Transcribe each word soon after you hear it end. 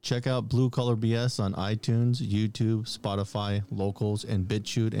Check out Blue Collar BS on iTunes, YouTube, Spotify, Locals, and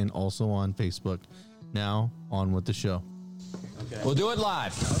BitChute, and also on Facebook. Now, on with the show. Okay. We'll do it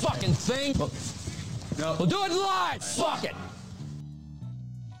live. Fucking thing. No. We'll do it live. Fuck it.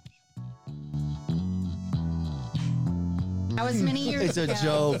 That was many years ago. It's a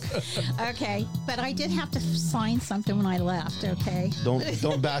joke. Okay, but I did have to sign something when I left. Okay.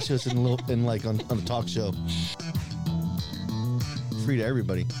 Don't bash us on a talk show. Free to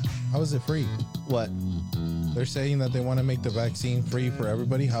everybody. How is it free? What? They're saying that they want to make the vaccine free for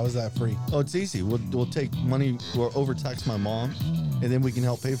everybody. How is that free? Oh, it's easy. We'll take money or overtax my mom, and then we can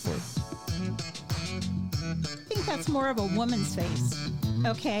help pay for it. I think that's more of a woman's face.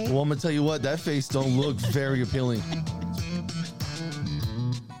 Okay. Well, I'm gonna tell you what. That face don't look very appealing.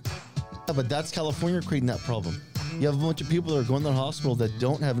 Yeah, but that's California creating that problem. You have a bunch of people that are going to the hospital that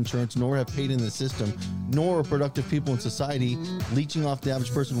don't have insurance, nor have paid in the system, nor are productive people in society, leeching off the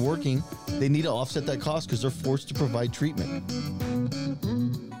average person working. They need to offset that cost because they're forced to provide treatment.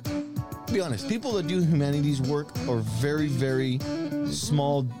 To be honest, people that do humanities work are very, very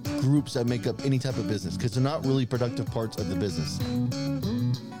small groups that make up any type of business because they're not really productive parts of the business.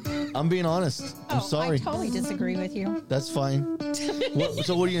 I'm being honest. I'm sorry. I totally disagree with you. That's fine.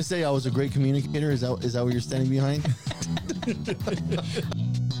 So what are you gonna say? I was a great communicator? Is that what you're standing behind?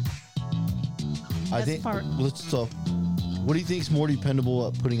 I think. So, what do you think is more dependable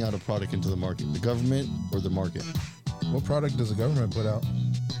at putting out a product into the market, the government or the market? What product does the government put out?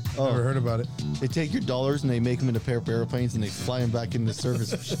 Never heard about it. They take your dollars and they make them into pair of airplanes and they fly them back into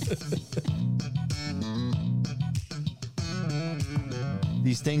service.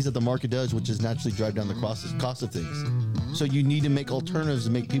 These things that the market does, which is naturally drive down the cost of things. So you need to make alternatives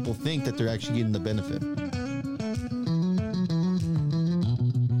to make people think that they're actually getting the benefit.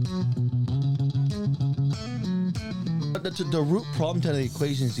 The root problem to the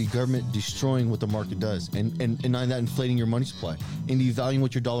equation is the government destroying what the market does and not that inflating your money supply and devaluing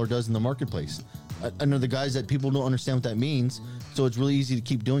what your dollar does in the marketplace. I know the guys that people don't understand what that means, so it's really easy to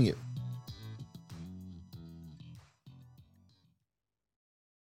keep doing it.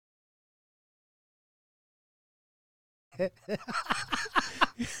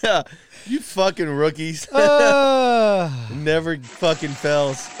 Yeah, you fucking rookies. Never fucking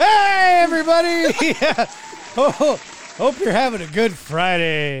fails. Hey, everybody. Yeah. Hope you're having a good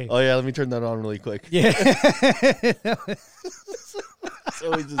Friday. Oh, yeah, let me turn that on really quick. Yeah. It's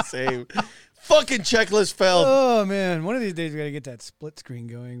always the same. Fucking checklist failed. Oh, man. One of these days we got to get that split screen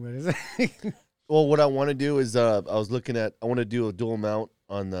going. But is it? Well, what I want to do is I want to do a dual mount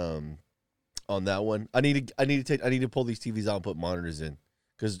on that one. I need to pull these TVs out and put monitors in.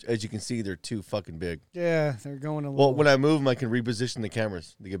 Because as you can see, they're too fucking big. Yeah, they're going a little. Well, when I move them, I can reposition the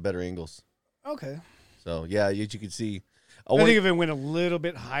cameras to get better angles. Okay. So, yeah, as you can see. I think if it went a little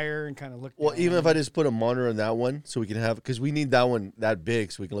bit higher and kind of looked. Well, even if I just put a monitor on that one so we can have, because we need that one that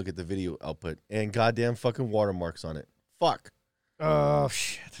big so we can look at the video output. And goddamn fucking watermarks on it. Fuck. Oh,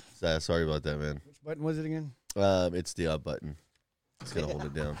 shit. Sorry about that, man. Which button was it again? It's the up button. It's going to hold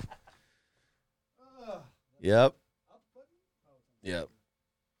it down. Yep. Yep.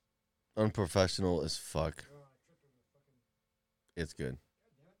 Unprofessional as fuck. It's good.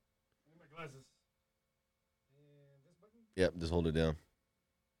 Yep, just hold it down.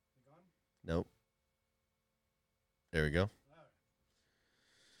 Nope. There we go.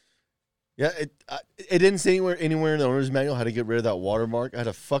 Yeah, it didn't say anywhere in the owner's manual how to get rid of that watermark. I had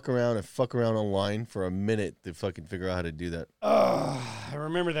to fuck around online for a minute to fucking figure out how to do that. Oh, I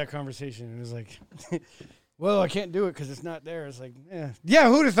remember that conversation. It was like, well, I can't do it because it's not there. It's like, yeah,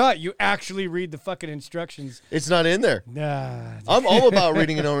 who'd have thought you actually read the fucking instructions? It's not in there. Nah. I'm all about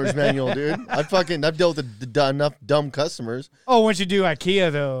reading an owner's manual, dude. I've dealt with enough dumb customers. Oh, once you do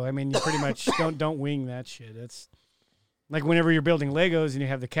IKEA, though, I mean, you pretty much don't wing that shit. It's like whenever you're building Legos and you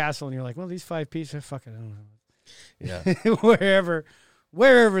have the castle and you're like, well, these 5 pieces, fuck it, I don't know. Yeah.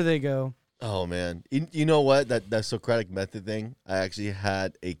 wherever they go. Oh, man. You know what? That Socratic method thing, I actually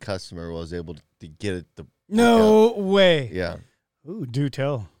had a customer who was able to get it to. No way. Yeah. Ooh, do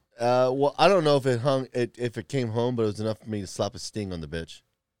tell. Well, I don't know if it came home, but it was enough for me to slap a sting on the bitch.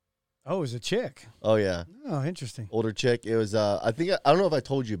 Oh, it was a chick. Oh, yeah. Oh, interesting. Older chick. It was, I don't know if I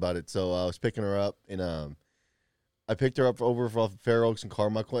told you about it. So I was picking her up and I picked her up over from Fair Oaks and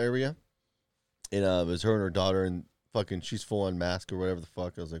Carmichael area. And it was her and her daughter and fucking she's full on mask or whatever the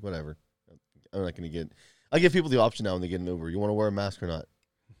fuck. I was like, whatever. I'm not going to I give people the option now when they get an Uber. You want to wear a mask or not?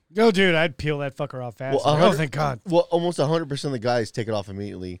 Oh, dude, I'd peel that fucker off fast. Well, oh, thank God. Well, almost 100% of the guys take it off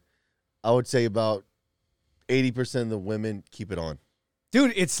immediately. I would say about 80% of the women keep it on.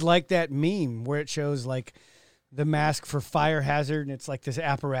 Dude, it's like that meme where it shows like the mask for fire hazard, and it's like this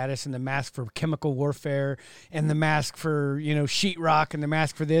apparatus, and the mask for chemical warfare, and the mask for, sheetrock, and the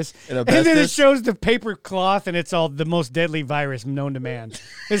mask for this. And then it shows the paper cloth, and it's all the most deadly virus known to man.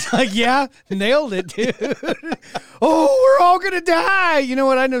 It's like, yeah, nailed it, dude. Oh, we're all going to die. You know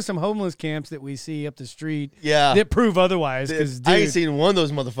what? I know some homeless camps that we see up the street that prove otherwise. I ain't seen one of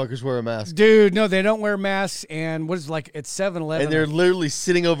those motherfuckers wear a mask. Dude, no, they don't wear masks, and what is it, like, it's 7-Eleven. And they're literally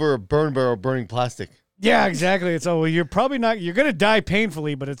sitting over a burn barrel burning plastic. Yeah, exactly. It's all, well, you're probably not, you're going to die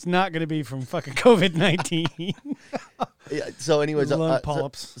painfully, but it's not going to be from fucking COVID-19. Yeah, so anyways, Lung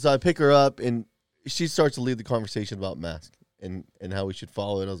polyps. So I pick her up, and she starts to lead the conversation about masks and how we should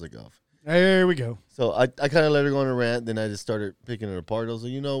follow it. I was like, oh. There we go. So I kind of let her go on a rant, then I just started picking it apart. I was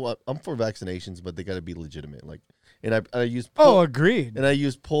like, you know what? I'm for vaccinations, but they got to be legitimate. Like, and I used agreed. And I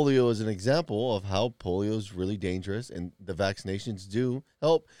used polio as an example of how polio is really dangerous, and the vaccinations do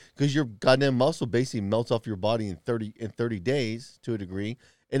help because your goddamn muscle basically melts off your body in 30 days to a degree,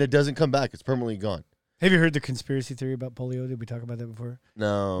 and it doesn't come back. It's permanently gone. Have you heard the conspiracy theory about polio? Did we talk about that before?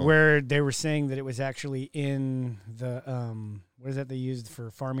 No. Where they were saying that it was actually in the what is that they used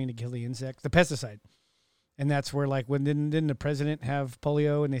for farming to kill the insect? The pesticide. And that's where, like, when didn't the president have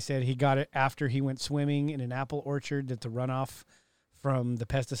polio, and they said he got it after he went swimming in an apple orchard, that the runoff from the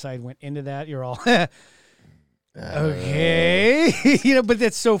pesticide went into that. You're all okay. But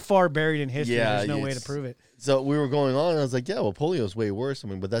that's so far buried in history. Yeah, there's no way to prove it. So we were going on, and I was like, yeah, well, polio is way worse. I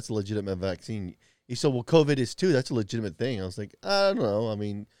mean, but that's a legitimate vaccine. He said, well, COVID is too. That's a legitimate thing. I was like, I don't know. I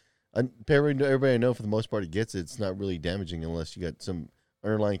mean, everybody I know, for the most part, it gets it. It's not really damaging unless you got some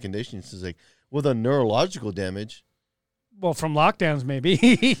underlying conditions. It's like, well, the neurological damage. Well, from lockdowns, maybe.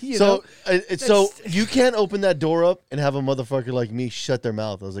 So you can't open that door up and have a motherfucker like me shut their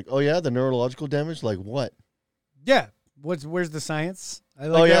mouth. I was like, oh, yeah, the neurological damage? Like what? Yeah. Where's the science? She's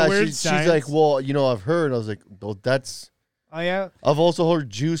like, well, I've heard. I was like, well, that's... Oh, yeah? I've also heard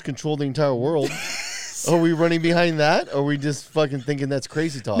Jews control the entire world. Are we running behind that? Or are we just fucking thinking that's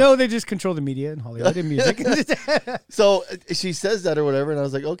crazy talk? No, they just control the media and Hollywood and music. So she says that or whatever, and I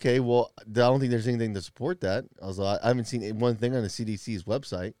was like, okay, well, I don't think there's anything to support that. I was like, I haven't seen one thing on the CDC's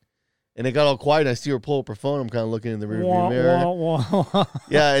website. And it got all quiet, and I see her pull up her phone. I'm kind of looking in the rearview mirror.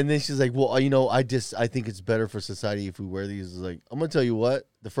 Yeah, and then she's like, well, I think it's better for society if we wear these. I was like, I'm going to tell you what,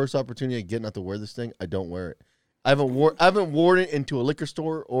 the first opportunity I get not to wear this thing, I don't wear it. I haven't worn it into a liquor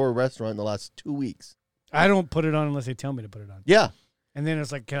store or a restaurant in the last 2 weeks. I don't put it on unless they tell me to put it on. Yeah. And then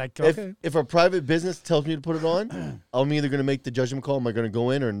it's like, can I? Okay. If a private business tells me to put it on, I'm either going to make the judgment call. Am I going to go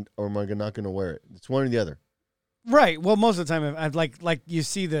in or am I not going to wear it? It's one or the other. Right. Well, most of the time, I've like you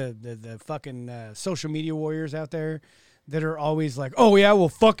see the fucking social media warriors out there that are always like, oh, yeah, well,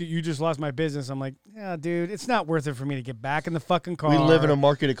 fuck it. You just lost my business. I'm like, yeah, dude, it's not worth it for me to get back in the fucking car. We live in a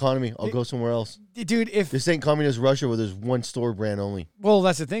market economy. I'll go somewhere else. Dude, if this ain't communist Russia where there's one store brand only. Well,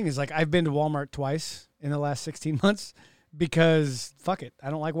 that's the thing is, like, I've been to Walmart twice in the last 16 months because fuck it. I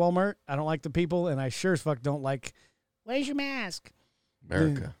don't like Walmart. I don't like the people. And I sure as fuck don't like, where's your mask?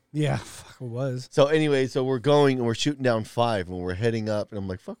 America. Yeah, fuck, it was. So anyway, we're going and we're shooting down 5 and we're heading up. And I'm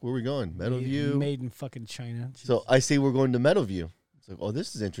like, fuck, where are we going? Meadowview? Made in fucking China. Jesus. So I see we're going to Meadowview. It's like, oh,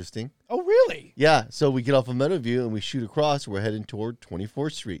 this is interesting. Oh, really? Yeah. So we get off of Meadowview and we shoot across. We're heading toward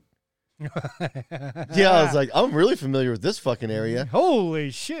 24th Street. Yeah, I was like, I'm really familiar with this fucking area.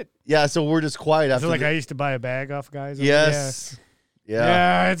 Holy shit. Yeah, so we're just quiet after. I used to buy a bag off guys. Yes. Yeah.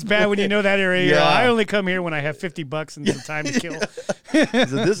 Yeah, it's bad when you know that area. Yeah. I only come here when I have $50 and some time to kill.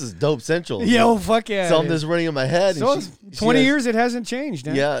 So this is dope central. Yeah, oh, fuck yeah. So I'm just running in my head. So and 20 years, it hasn't changed.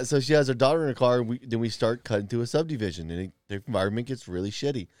 Huh? Yeah, so she has her daughter in her car, and then we start cutting to a subdivision, and the environment gets really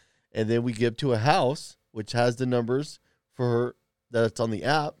shitty. And then we get to a house, which has the numbers for her that's on the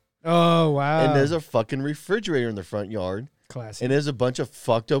app. Oh, wow. And there's a fucking refrigerator in the front yard. Classic. And there's a bunch of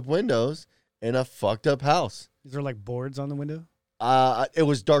fucked up windows and a fucked up house. Is there like boards on the window? It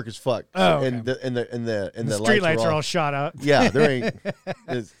was dark as fuck. Oh, okay. And the street lights are all shot out. Yeah, there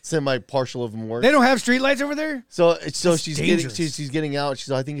ain't semi-partial of them work. They don't have street lights over there. So she's getting out.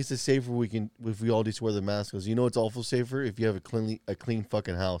 She's I think it's just safer if we all just wear the mask. Because it's awful safer if you have a clean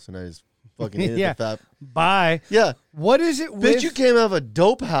fucking house. And I just fucking hit the fap. Bye. Yeah. What is it? Bitch, you came out of a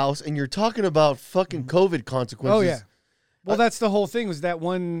dope house and you're talking about fucking COVID consequences. Oh yeah. Well, that's the whole thing. Was that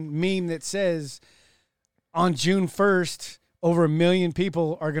one meme that says on June 1st. Over 1 million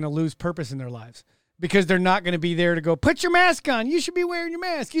people are going to lose purpose in their lives because they're not going to be there to go, put your mask on. You should be wearing your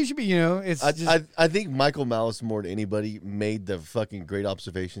mask. You should be, it's I think Michael Malice more than anybody made the fucking great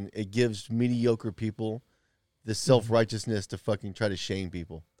observation. It gives mediocre people the self-righteousness to fucking try to shame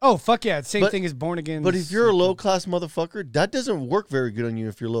people. Oh, fuck yeah. Same thing as born again. But if you're a low-class motherfucker, that doesn't work very good on you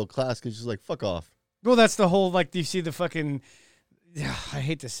if you're low-class because you're just like, fuck off. Well, that's the whole, like, you see the fucking, I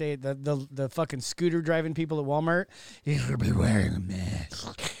hate to say it, the fucking scooter driving people at Walmart. You should be wearing a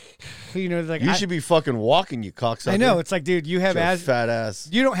mask. You know, like, You should be fucking walking, you cocksucker. I know. It's like, dude, you have fat ass.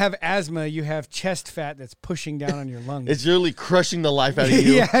 You don't have asthma. You have chest fat that's pushing down on your lungs. It's literally crushing the life out of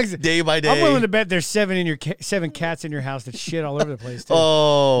you day by day. I'm willing to bet there's 7 cats in your house that shit all over the place, too.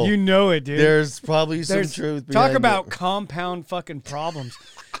 Oh. You know it, dude. There's probably some truth behind Talk about it. compound fucking problems.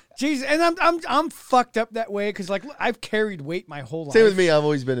 Jeez, and I'm fucked up that way because, like, I've carried weight my whole life. Same with me. I've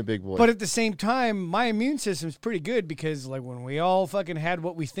always been a big boy. But at the same time, my immune system's pretty good because, like, when we all fucking had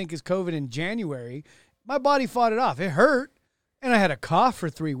what we think is COVID in January, my body fought it off. It hurt, and I had a cough for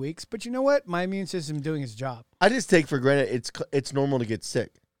 3 weeks. But you know what? My immune system's doing its job. I just take for granted it's normal to get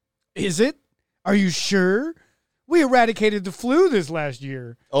sick. Is it? Are you sure? We eradicated the flu this last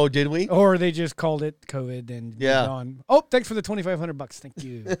year. Oh, did we? Or they just called it COVID and moved on. Oh, thanks for the $2,500. Thank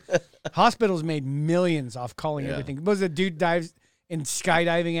you. Hospitals made millions off calling everything. Was a dude dives in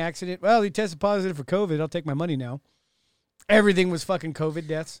skydiving accident? Well, he tested positive for COVID. I'll take my money now. Everything was fucking COVID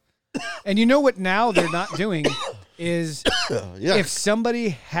deaths. And you know what now they're not doing is if somebody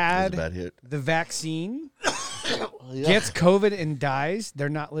had the vaccine, gets COVID and dies, they're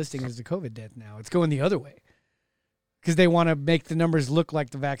not listing as a COVID death now. It's going the other way. Because they want to make the numbers look like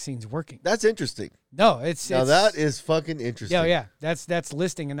the vaccine's working. That's interesting. No, that is fucking interesting. Yeah. That's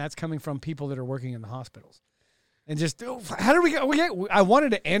listing, and that's coming from people that are working in the hospitals. And just how did we go? I wanted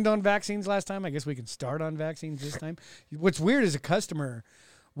to end on vaccines last time. I guess we can start on vaccines this time. What's weird as a customer,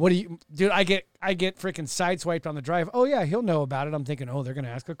 dude? I get freaking sideswiped on the drive. Oh yeah, he'll know about it. I'm thinking, oh, they're gonna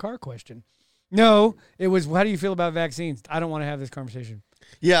ask a car question. No, it was, how do you feel about vaccines? I don't want to have this conversation.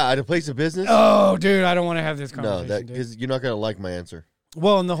 Yeah, at a place of business? Oh, dude, I don't want to have this conversation. No, because you're not going to like my answer.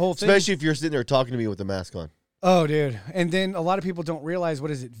 Well, and the whole thing. Especially if you're sitting there talking to me with a mask on. Oh, dude. And then a lot of people don't realize,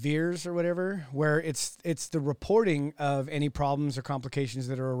 what is it, VEERS or whatever, where it's the reporting of any problems or complications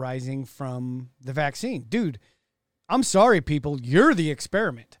that are arising from the vaccine. Dude, I'm sorry, people. You're the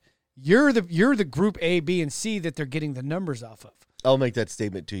experiment. You're the group A, B, and C that they're getting the numbers off of. I'll make that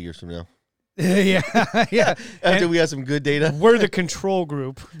statement 2 years from now. Yeah. After we have some good data. We're the control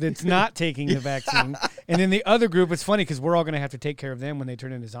group that's not taking the vaccine. And then the other group, it's funny because we're all going to have to take care of them when they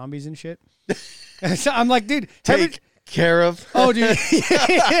turn into zombies and shit. So I'm like, dude. Take care of. Oh, dude.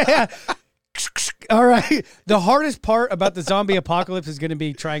 Yeah. All right. The hardest part about the zombie apocalypse is going to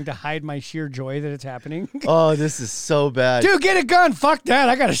be trying to hide my sheer joy that it's happening. Oh, this is so bad. Dude, get a gun. Fuck that.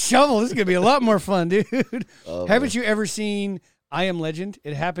 I got a shovel. This is going to be a lot more fun, dude. Haven't you ever seen I Am Legend?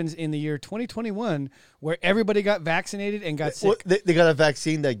 It happens in the year 2021 where everybody got vaccinated and got sick. Well, they got a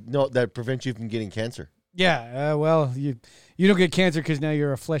vaccine that prevents you from getting cancer. Yeah, well, you don't get cancer because now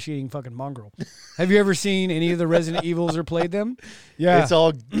you're a flesh-eating fucking mongrel. Have you ever seen any of the Resident Evils or played them? Yeah. It's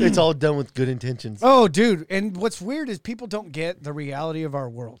all done with good intentions. Oh, dude. And what's weird is people don't get the reality of our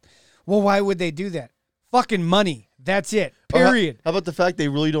world. Well, why would they do that? Fucking money. That's it. Period. How about the fact they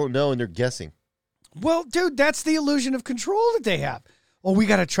really don't know and they're guessing? Well, dude, that's the illusion of control that they have. Oh, we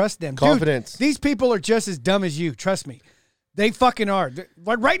got to trust them. Confidence. Dude, these people are just as dumb as you. Trust me. They fucking are.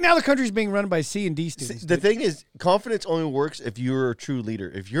 Right now, the country's being run by C and D students. The thing is, confidence only works if you're a true leader.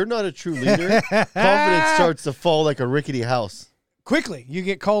 If you're not a true leader, confidence starts to fall like a rickety house. Quickly, you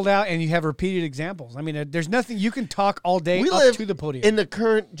get called out and you have repeated examples. I mean, there's nothing, you can talk all day We up live to the podium. in the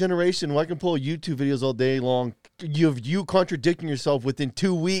current generation where I can pull YouTube videos all day long. You contradicting yourself within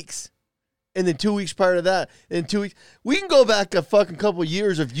 2 weeks. And then 2 weeks prior to that, and 2 weeks, we can go back a fucking couple of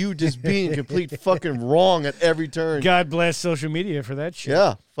years of you just being complete fucking wrong at every turn. God bless social media for that shit.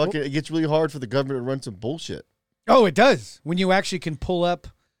 Yeah, fucking, it gets really hard for the government to run some bullshit. Oh, it does. When you actually can pull up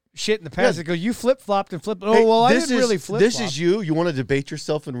shit in the past, Yeah. and go, you flip-flopped and flipped. Oh, Hey, well, I didn't really flip-flop. This is you. You want to debate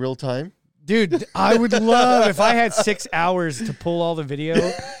yourself in real time? Dude, I would love, if I had 6 hours to pull all the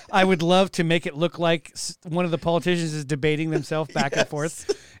video, I would love to make it look like one of the politicians is debating themselves back and forth.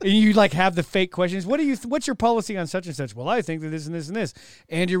 And you like have the fake questions. What's your policy on such and such? Well, I think that this and this and this.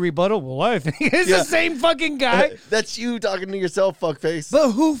 And your rebuttal? Well, I think it's the same fucking guy. That's you talking to yourself, fuckface. But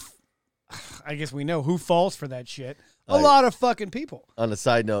I guess we know who falls for that shit. A lot of fucking people. On a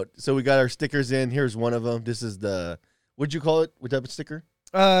side note, so we got our stickers in. Here's one of them. This is the, what'd you call it? What type of sticker?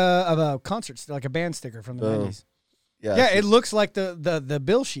 Of concerts, like a band sticker from the 90s. Yeah, it looks like the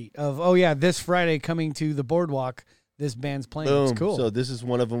bill sheet of, oh yeah, this Friday coming to the boardwalk, this band's playing. Boom. It's cool. So this is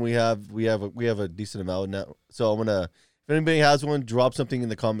one of them. We have a decent amount now. So I'm gonna, if anybody has one, drop something in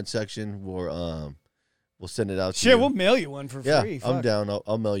the comment section, or we'll send it out. Shit, to you. we'll mail you one for free. Yeah, I'm down.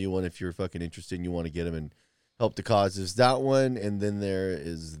 I'll mail you one if you're fucking interested and you want to get them and help the cause. There's that one, and then there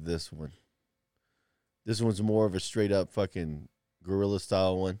is this one. This one's more of a straight up fucking guerrilla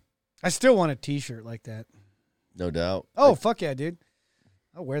style one. I still want a T-shirt like that. No doubt. Oh, fuck yeah, dude.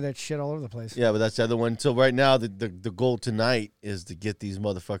 I'll wear that shit all over the place. Yeah, but that's the other one. So right now, the goal tonight is to get these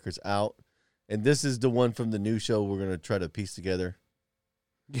motherfuckers out. And this is the one from the new show we're going to try to piece together.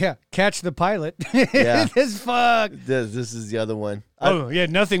 Yeah, Catch the Pilot. Yeah. This fuck. This is the other one. Oh, yeah,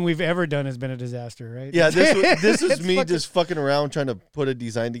 nothing we've ever done has been a disaster, right? Yeah, this was It's me fucking- just fucking around trying to put a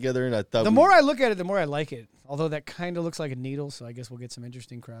design together, and I thought The more I look at it, the more I like it. Although that kind of looks like a needle, so I guess we'll get some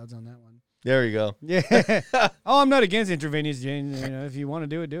interesting crowds on that one. there you go. Yeah. Oh, I'm not against intravenous, Jane. You know, if you want to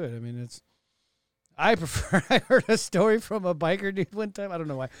do it, do it. I mean, it's. I prefer. I heard a story from a biker dude one time. I don't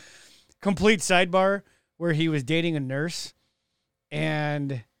know why. Complete sidebar where he was dating a nurse,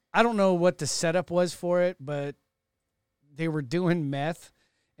 and I don't know what the setup was for it, but they were doing meth,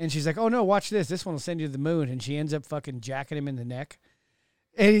 and she's like, "Oh no, watch this. This one will send you to the moon," and she ends up fucking jacking him in the neck.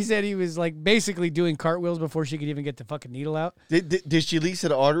 And he said he was like basically doing cartwheels before she could even get the fucking needle out. Did she lease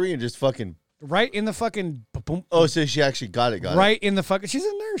an artery and just fucking? Right in the fucking. Boom, Oh, so she actually got it. right in the fucking. She's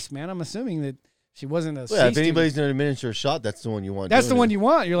a nurse, man. I'm assuming that she wasn't a. Yeah, C if student. anybody's going to administer a shot, that's the one you want. That's the doing one it. you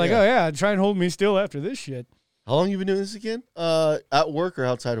want. You're like, Yeah. oh yeah, try and hold me still after this shit. How long you been doing this again? At work or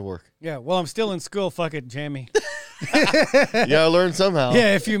outside of work? Yeah, well, I'm still in school. Fuck it, jammy. Yeah, I learned somehow.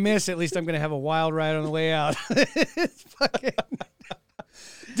 Yeah, if you miss, at least I'm gonna have a wild ride on the way out. It's fucking.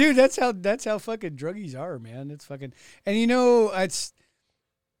 Dude, that's how fucking druggies are, man. It's fucking, and you know, it's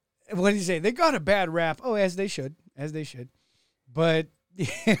what do you say? They got a bad rap. Oh, as they should. But you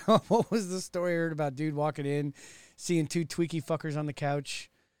know, what was the story I heard about dude walking in, seeing two tweaky fuckers on the couch?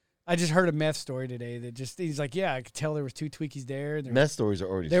 I just heard a meth story today that just he's like, yeah, I could tell there was two tweakies there. Meth stories are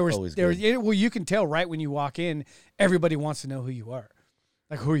always There good. was well, you can tell right when you walk in, everybody wants to know who you are.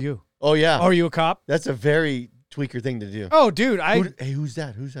 Like, who are you? Oh yeah, Are you a cop? that's a very tweaker thing to do. Oh, dude, Hey, who's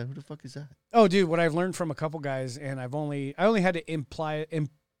that? Who's that? Who the fuck is that? Oh, dude, what I've learned from a couple guys, and I only had to employ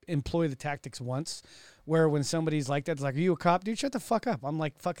the tactics once, where when somebody's like that, it's like, are you a cop? Dude, shut the fuck up. I'm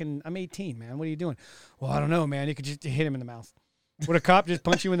like, I'm 18, man. What are you doing? Well, I don't know, man. You could just hit him in the mouth. Would a cop just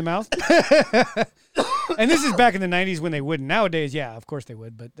punch you in the mouth? And this is back in the 90s when they wouldn't. Nowadays, yeah, of course they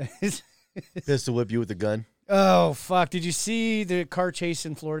would, but... Pistol whip you with a gun? Oh, fuck. Did you see the car chase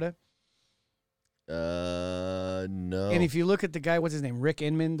in Florida? No. And if you look at the guy, what's his name? Rick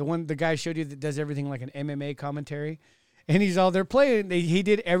Inman, the guy I showed you that does everything like an MMA commentary. And they're playing, he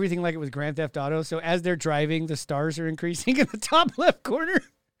did everything like it was Grand Theft Auto. So as they're driving, the stars are increasing in the top left corner.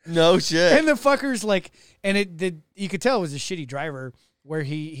 No shit. And the fucker's like, you could tell it was a shitty driver where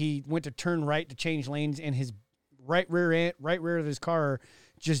he went to turn right to change lanes and his right rear of his car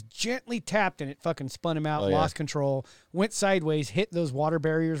just gently tapped and it fucking spun him out, lost control, went sideways, hit those water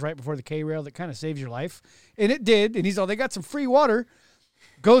barriers right before the K-rail that kind of saves your life. And it did. And he's all, they got some free water,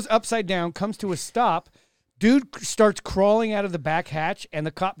 goes upside down, comes to a stop. Dude starts crawling out of the back hatch and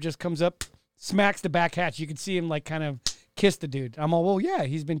the cop just comes up, smacks the back hatch. You can see him like kind of kiss the dude. I'm all, well, yeah,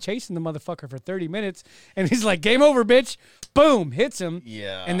 he's been chasing the motherfucker for 30 minutes. And he's like, game over, bitch. Boom, hits him.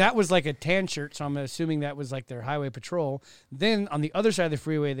 Yeah. And that was like a tan shirt, so I'm assuming that was like their highway patrol. Then on the other side of the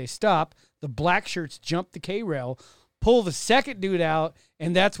freeway, they stop. The black shirts jump the K-rail, pull the second dude out,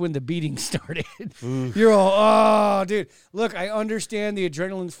 and that's when the beating started. You're all, oh, dude. Look, I understand the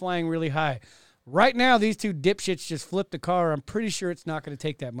adrenaline's flying really high. Right now, these two dipshits just flipped the car. I'm pretty sure it's not going to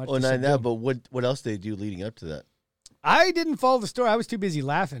take that much. Oh, to not subdue that, them. but what else did they do leading up to that? I didn't follow the story. I was too busy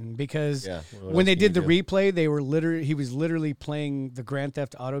laughing because Yeah, what when else they can you did the do? replay, he was literally playing the Grand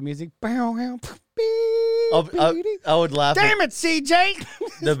Theft Auto music. I would laugh. Damn it,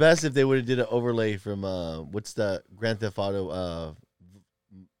 CJ! The best if they would have did an overlay from what's the Grand Theft Auto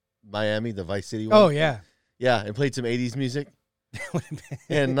Miami, the Vice City one. Oh yeah. Yeah, and played some 80s music.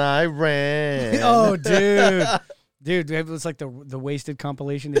 And I ran. Oh dude, it was like the wasted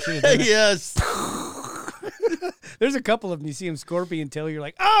compilation. They should have done it. Yes. There's a couple of them. You see him scorpion tail. You're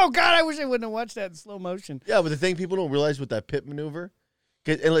like, oh god, I wish I wouldn't have watched that in slow motion. Yeah, but the thing people don't realize with that pit maneuver,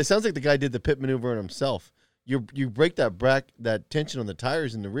 and it sounds like the guy did the pit maneuver on himself. You break that tension on the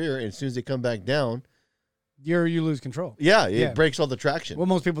tires in the rear, and as soon as they come back down, You lose control. yeah, it Yeah. breaks all the traction. Well,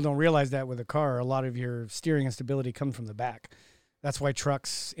 most people don't realize that with a car, a lot of your steering and stability comes from the back. That's why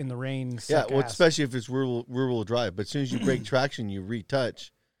trucks in the rain Yeah, suck well, ass. especially if it's rural drive. But as soon as you break traction, you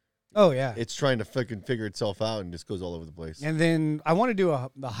retouch. Oh yeah. It's trying to fucking figure itself out and just goes all over the place. And then I want to do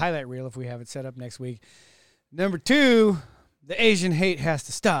the highlight reel if we have it set up next week. Number 2, the Asian hate has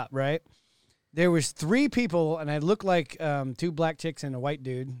to stop, right? There was 3 people, and I looked like 2 black chicks and a white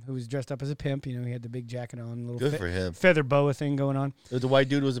dude who was dressed up as a pimp. You know, he had the big jacket on, little Good for him. feather boa thing going on. The white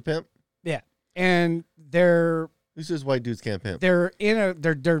dude was a pimp? Yeah, and they're Who says white dudes can't pimp? they're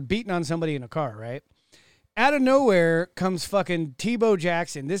beating on somebody in a car, right? Out of nowhere comes fucking Tebow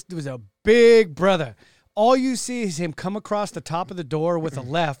Jackson. This was a big brother. All you see is him come across the top of the door with a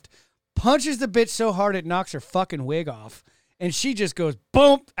left, punches the bitch so hard it knocks her fucking wig off, and she just goes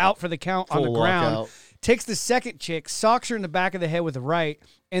boom out for the count on the ground. Lockout. Takes the second chick, socks her in the back of the head with the right,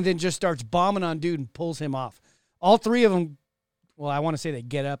 and then just starts bombing on dude and pulls him off. All three of them, well, I want to say they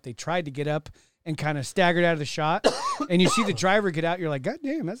get up. They tried to get up and kind of staggered out of the shot, and you see the driver get out. You're like, God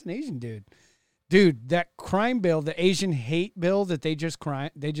damn, that's an Asian dude. Dude, that crime bill, the Asian hate bill that they just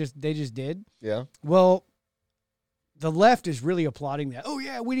did. Yeah. Well, the left is really applauding that. Oh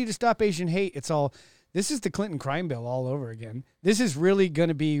yeah, we need to stop Asian hate. This is the Clinton crime bill all over again. This is really going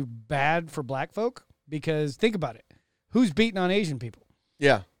to be bad for black folk because think about it. Who's beating on Asian people?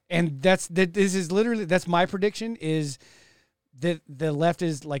 Yeah. And that's my prediction is that the left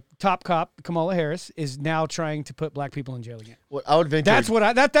is like top cop Kamala Harris is now trying to put black people in jail again. Well, I would venture.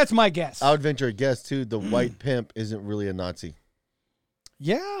 That's my guess. I would venture a guess too. The white pimp isn't really a Nazi.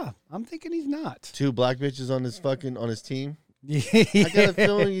 Yeah, I'm thinking he's not. 2 black bitches on his team. Yeah. I got a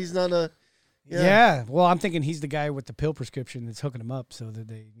feeling he's not a. Yeah. Well, I'm thinking he's the guy with the pill prescription that's hooking him up so that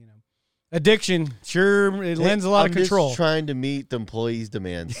they, addiction. Sure, it lends a lot of control. Just trying to meet the employees'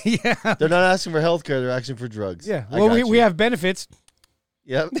 demands. Yeah. They're not asking for health care. They're asking for drugs. Yeah. Well, we have benefits.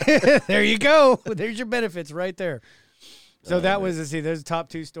 Yep. There you go. There's your benefits right there. So that man. was, let's see, there's the top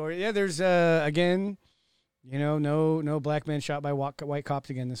 2 stories. Yeah, there's, again, no black men shot by white cops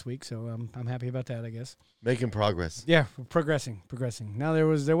again this week. So I'm happy about that, I guess. Making progress. Yeah, progressing. Now there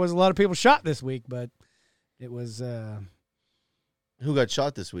was a lot of people shot this week, but it was Who got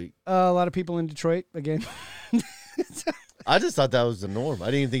shot this week? a lot of people in Detroit again. I just thought that was the norm. I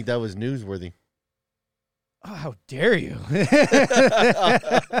didn't even think that was newsworthy. Oh, how dare you?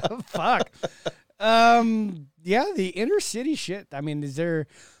 Fuck. Yeah, the inner city shit. I mean, is there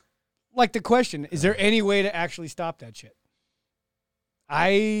the question, is there any way to actually stop that shit?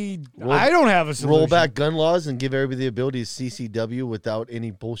 I don't have a solution. Roll back gun laws and give everybody the ability to CCW without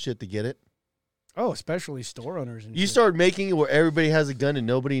any bullshit to get it. Oh, especially store owners and You shit. start making it where everybody has a gun and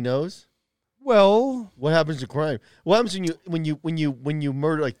nobody knows. Well, What happens to crime? What happens when you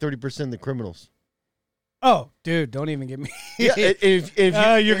murder like 30% of the criminals? oh, dude, don't even get me. Yeah, if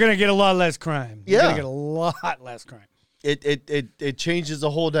you're gonna get a lot less crime. You're Yeah. gonna get a lot less crime. it changes the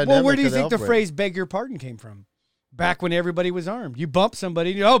whole dynamic. Well, where do you of think the outbreak. phrase "beg your pardon" came from? Back when everybody was armed, you bump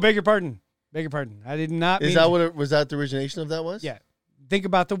somebody. Oh, beg your pardon. Beg your pardon. I did not. Is mean that to- what was that the origination of that was? Yeah. Think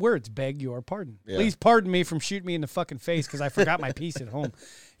about the words. Beg your pardon. Yeah. Please pardon me from shooting me in the fucking face because I forgot my piece at home.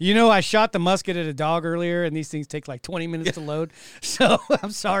 I shot the musket at a dog earlier, and these things take like 20 minutes to load. So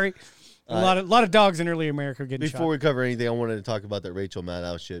I'm sorry. A lot of dogs in early America are getting shot. Before we cover anything, I wanted to talk about that Rachel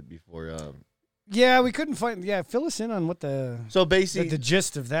Maddow shit before. Yeah, we couldn't find. Yeah, fill us in on what the Basically,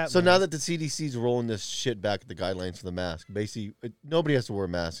 gist of that. so was. now that the CDC's rolling this shit back, the guidelines for the mask, basically nobody has to wear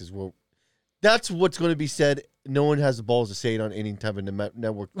masks. That's what's going to be said. No one has the balls to say it on any type of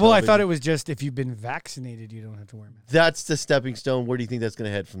network. Well, I television. thought it was just if you've been vaccinated, you don't have to wear a mask. That's the stepping stone. Where do you think that's going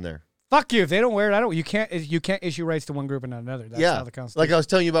to head from there? Fuck you. If they don't wear it, You can't issue rights to one group and not another. That's how the Constitution. Like I was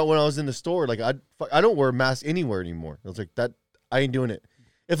telling you about when I was in the store. Like I don't wear a mask anywhere anymore. I was like that. I ain't doing it.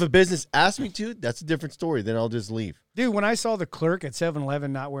 If a business asks me to, that's a different story. Then I'll just leave. Dude, when I saw the clerk at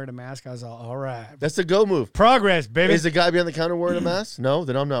 7-Eleven not wearing a mask, I was all right. That's the go move. Progress, baby. Is the guy behind the counter wearing a mask? No,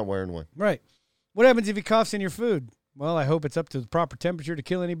 then I'm not wearing one. Right. What happens if he coughs in your food? Well, I hope it's up to the proper temperature to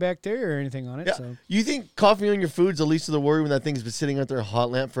kill any bacteria or anything on it. Yeah. So. You think coughing on your food's the least of the worry when that thing's been sitting out there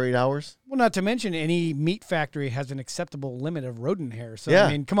hot lamp for 8 hours? Well, not to mention any meat factory has an acceptable limit of rodent hair. So, Yeah.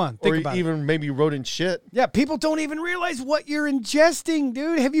 I mean, come on, think Or about even it. maybe rodent shit. Yeah, people don't even realize what you're ingesting,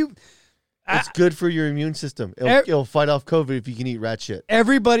 dude. Have you... It's good for your immune system. It'll fight off COVID if you can eat rat shit.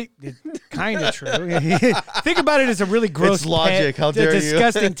 Everybody, kind of true. Think about it as a really gross, It's logic. How dare you.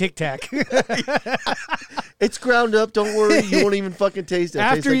 disgusting Tic Tac. It's ground up. Don't worry. You won't even fucking taste it. It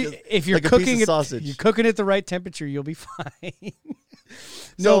After, tastes if you're like a piece cooking of it, sausage. you're cooking it the right temperature, you'll be fine.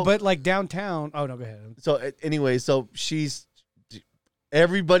 So- No, but like downtown. Oh no, go ahead. So anyway,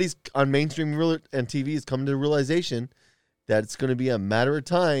 everybody's on mainstream and TV is coming to the realization that it's going to be a matter of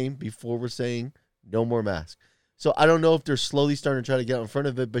time before we're saying no more masks. So I don't know if they're slowly starting to try to get out in front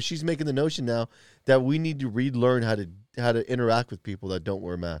of it, but she's making the notion now that we need to relearn how to interact with people that don't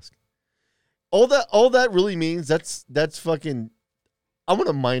wear masks. All that really means that's fucking. I want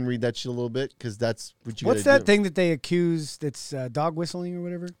to mind read that shit a little bit because that's what you. What's gotta that do. thing that they accuse that's dog whistling or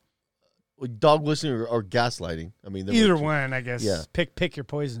whatever? Dog whistling or gaslighting. I mean, Either one, I guess. Yeah. Pick your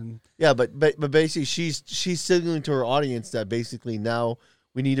poison. Yeah, but basically, she's signaling to her audience that basically now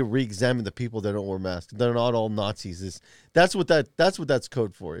we need to re-examine the people that don't wear masks. They're not all Nazis. That's what that's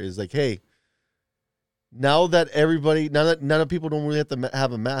code for. Is like, hey, now that people don't really have to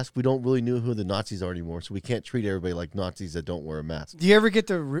have a mask, we don't really know who the Nazis are anymore. So we can't treat everybody like Nazis that don't wear a mask. Do you ever get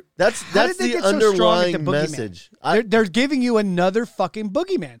the? That's the underlying message. They're giving you another fucking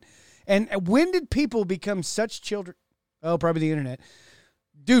boogeyman. And when did people become such children? Oh, probably the internet.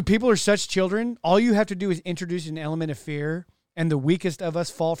 Dude, people are such children. All you have to do is introduce an element of fear, and the weakest of us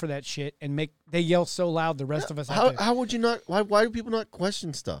fall for that shit and they yell so loud the rest of us have to. How would you not? Why do people not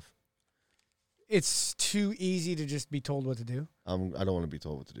question stuff? It's too easy to just be told what to do. I don't want to be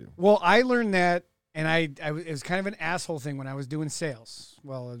told what to do. Well, I learned that, and it was kind of an asshole thing when I was doing sales.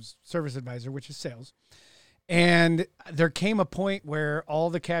 Well, I was service advisor, which is sales. And there came a point where all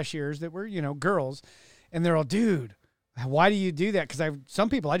the cashiers that were, girls, and they're all, dude, why do you do that? Because some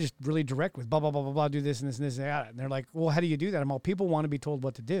people I just really direct with, blah, blah, blah, blah, blah, do this and this and this and that. And they're like, well, how do you do that? I'm all, people want to be told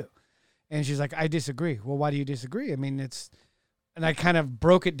what to do. And she's like, I disagree. Well, why do you disagree? I mean, and I kind of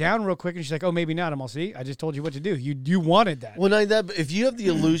broke it down real quick. And she's like, oh, maybe not. I'm all, see, I just told you what to do. You wanted that. Well, if you have the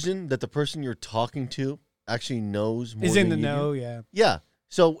illusion that the person you're talking to actually knows more is in the than you know, do, yeah. Yeah.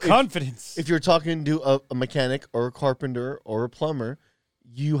 So confidence. If you're talking to a mechanic or a carpenter or a plumber,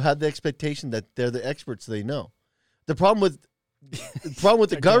 you have the expectation that they're the experts. They know. The problem with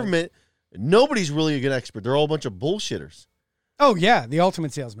the government, nobody's really a good expert. They're all a bunch of bullshitters. Oh yeah, the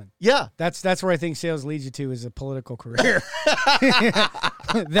ultimate salesman. Yeah, that's where I think sales leads you to is a political career.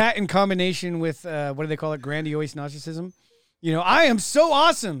 That in combination with what do they call it, grandiose narcissism. I am so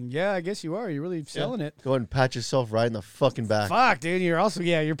awesome. Yeah, I guess you are. You're really selling it. Go ahead and pat yourself right in the fucking back. Fuck, dude.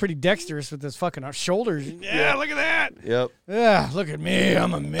 You're pretty dexterous with those fucking shoulders. Yeah, look at that. Yep. Yeah, look at me.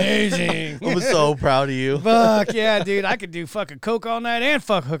 I'm amazing. I'm so proud of you. Fuck, yeah, dude. I could do fucking coke all night and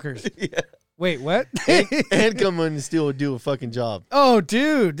fuck hookers. Yeah. Wait, what? and come in and still do a fucking job. Oh,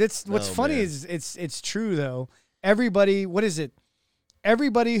 dude. What's funny is it's true, though. Everybody, what is it?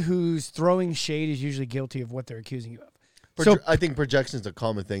 Everybody who's throwing shade is usually guilty of what they're accusing you of. I think projection is a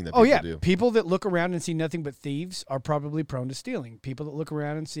common thing that people do. People that look around and see nothing but thieves are probably prone to stealing. People that look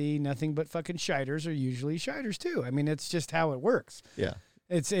around and see nothing but fucking shiders are usually shiders too. I mean, it's just how it works. Yeah.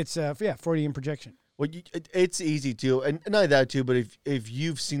 It's Freudian projection. Well, it's easy too, and not that too. But if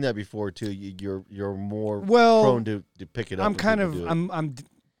you've seen that before too, you're more prone to pick it up.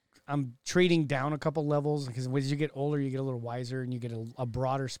 I'm trading down a couple levels because as you get older, you get a little wiser and you get a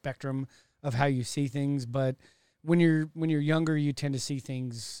broader spectrum of how you see things. But when you're younger, you tend to see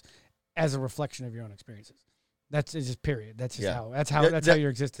things as a reflection of your own experiences. That's just period. That's just how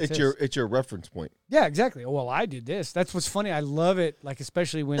your existence is. It's your reference point. Yeah, exactly. Well, I did this. That's what's funny. I love it. Like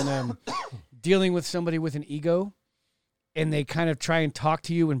especially when dealing with somebody with an ego, and they kind of try and talk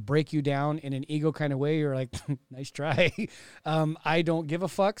to you and break you down in an ego kind of way. You're like, nice try. I don't give a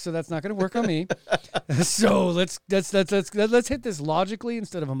fuck, so that's not going to work on me. So let's hit this logically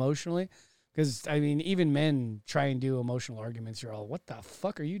instead of emotionally. Because, I mean, even men try and do emotional arguments. You're all, what the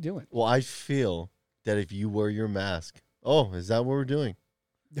fuck are you doing? Well, I feel that if you wear your mask, is that what we're doing?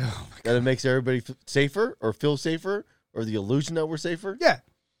 Oh that it makes everybody safer or feel safer or the illusion that we're safer? Yeah.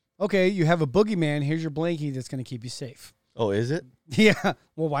 Okay, you have a boogeyman. Here's your blankie that's going to keep you safe. Oh, is it? Yeah.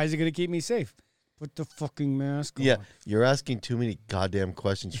 Well, why is it going to keep me safe? Put the fucking mask on. Yeah, you're asking too many goddamn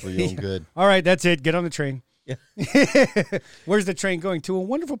questions for your own good. All right, that's it. Get on the train. Yeah. Where's the train going? To a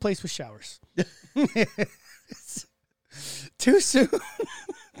wonderful place with showers. Too soon.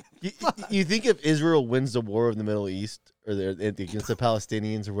 You think if Israel wins the war of the Middle East or they're against the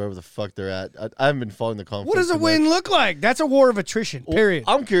Palestinians or wherever the fuck they're at, I haven't been following the conflict. What does a win look like? That's a war of attrition, period.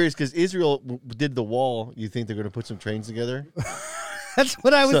 I'm curious because Israel did the wall. You think they're going to put some trains together? That's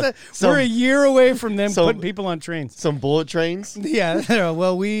what I was. We're a year away from them putting people on trains. Some bullet trains? Yeah.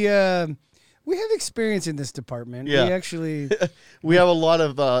 Well, we have experience in this department. Yeah. We actually... we have a lot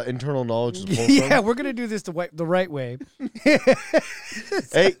of internal knowledge. Yeah, we're going to do this the right way.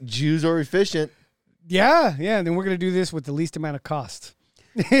 Hey, Jews are efficient. Yeah, and then we're going to do this with the least amount of cost.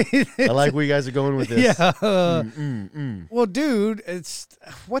 I like where you guys are going with this. Yeah. Well, dude, it's...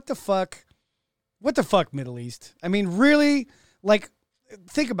 What the fuck? What the fuck, Middle East? I mean, really? Like,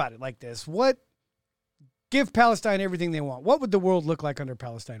 think about it like this. Give Palestine everything they want. What would the world look like under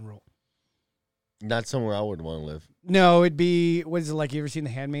Palestine rule? Not somewhere I would want to live. No, it'd be, what is it like? You ever seen The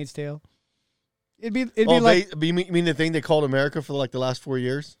Handmaid's Tale? It'd be like... You mean the thing they called America for like the last 4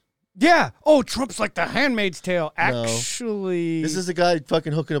 years? Yeah. Oh, Trump's like The Handmaid's Tale. Actually... No. This is a guy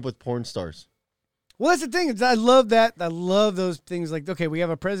fucking hooking up with porn stars. Well, that's the thing. I love that. I love those things. Like, okay, we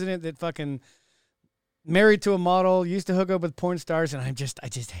have a president that fucking married to a model, used to hook up with porn stars, and I just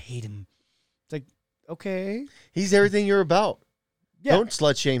hate him. It's like, okay. He's everything you're about. Yeah. Don't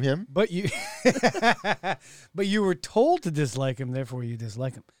slut shame him. But you were told to dislike him, therefore you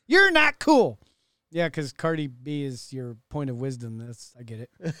dislike him. You're not cool. Yeah, because Cardi B is your point of wisdom. I get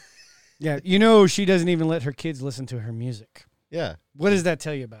it. Yeah, she doesn't even let her kids listen to her music. Yeah. What does that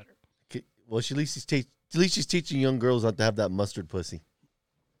tell you about her? Well, at least she's teaching young girls not to have that mustard pussy.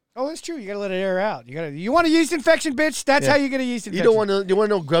 Oh, that's true. You gotta let it air out. You want a yeast infection, bitch? That's how you get a yeast infection. You want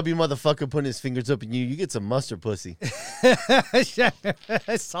no grubby motherfucker putting his fingers up in you. You get some mustard pussy. I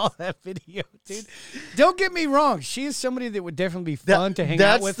saw that video, dude. Don't get me wrong. She is somebody that would definitely be fun to hang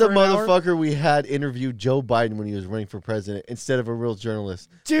out with. That's the for an hour. motherfucker we had interview Joe Biden when he was running for president instead of a real journalist.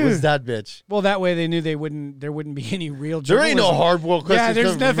 Dude. Was that bitch? Well, that way they knew there wouldn't be any real There journalism. ain't no hard-boiled questions. Yeah,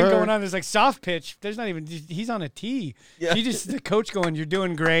 there's coming from nothing her. going on. There's like soft pitch. There's not even. He's on a tee. Yeah. She just the coach going. You're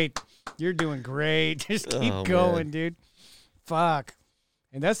doing great. You're doing great. Just keep going, man. dude. Fuck.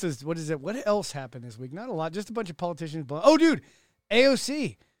 And that's just, what is it? What else happened this week? Not a lot. Just a bunch of politicians. Oh, dude.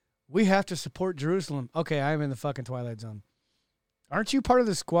 AOC. We have to support Jerusalem. Okay, I'm in the fucking Twilight Zone. Aren't you part of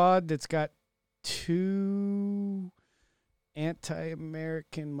the squad that's got 2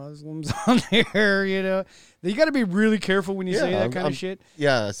 anti-American Muslims on there? You got to be really careful when you say that kind of shit.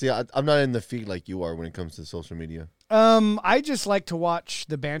 Yeah, see, I'm not in the feed like you are when it comes to social media. I just like to watch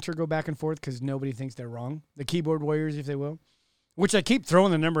the banter go back and forth because nobody thinks they're wrong. The keyboard warriors, if they will. Which I keep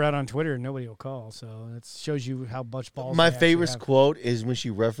throwing the number out on Twitter and nobody will call. So it shows you how much balls. My favorite quote is when she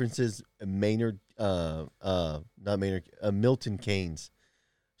references Milton Keynes.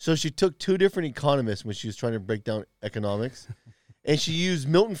 So she took 2 different economists when she was trying to break down economics. And she used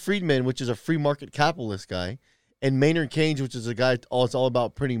Milton Friedman, which is a free market capitalist guy, and Maynard Keynes, which is a guy it's all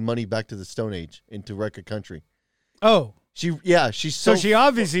about printing money back to the Stone Age and to wreck a country. Oh. She's so she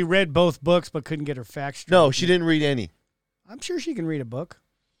obviously read both books but couldn't get her facts straight. No, she didn't read any. I'm sure she can read a book.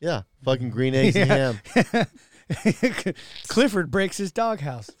 Yeah, fucking green eggs and ham. Clifford breaks his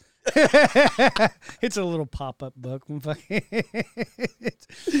doghouse. It's a little pop-up book.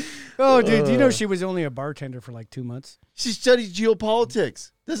 Oh, dude, she was only a bartender for like 2 months. She studies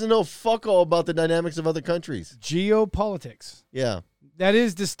geopolitics. Doesn't know fuck all about the dynamics of other countries. Geopolitics. Yeah. That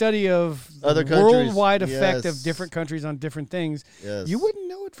is the study of other the countries. Worldwide effect of different countries on different things. Yes. You wouldn't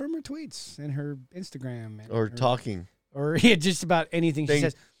know it from her tweets and her Instagram. Or talking. Or just about anything she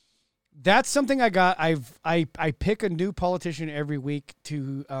says. That's something I got. I pick a new politician every week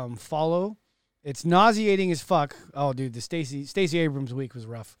to follow. It's nauseating as fuck. Oh, dude, the Stacey Abrams week was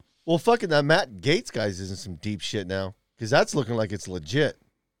rough. Well, fucking that Matt Gaetz guy's is in some deep shit now because that's looking like it's legit.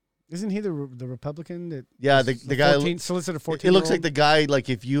 Isn't he the Republican that? Yeah, the guy solicited 14. It looks like the guy like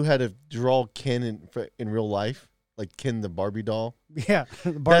if you had to draw Ken in real life, like Ken the Barbie doll. Yeah,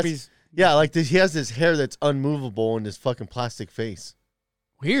 the Barbies. Yeah, like this, he has this hair that's unmovable and this fucking plastic face.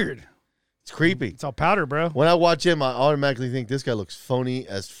 Weird. It's creepy. It's all powder, bro. When I watch him, I automatically think this guy looks phony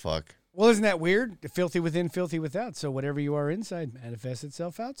as fuck. Well, isn't that weird? Filthy within, filthy without. So whatever you are inside manifests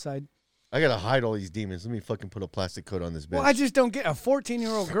itself outside. I gotta hide all these demons. Let me fucking put a plastic coat on this bitch. Well, I just don't get a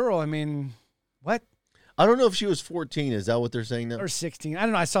 14-year-old girl. I mean, what? I don't know if she was 14. Is that what they're saying now? Or 16. I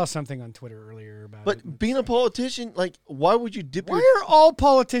don't know. I saw something on Twitter earlier about it. But being a politician, like, why would you dip Why are all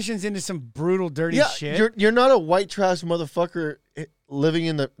politicians into some brutal, dirty shit? You're not a white trash motherfucker living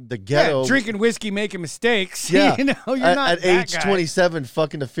in the ghetto. Yeah, drinking whiskey, making mistakes. Yeah. You're not at that age guy. 27,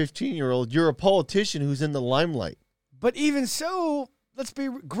 fucking a 15-year-old. You're a politician who's in the limelight. But even so, let's be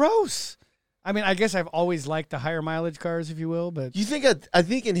gross. I mean, I guess I've always liked the higher mileage cars, if you will, but You think I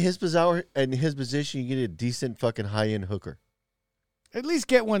think in his position, you get a decent fucking high-end hooker. at least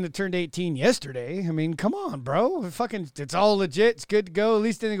get one that turned 18 yesterday. I mean, come on, bro. It's all legit. It's good to go. At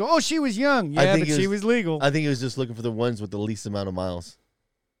least then they go, oh, she was young. Yeah, but she was legal. I think he was just looking for the ones with the least amount of miles.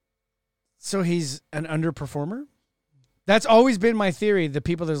 So he's an underperformer? That's always been my theory. The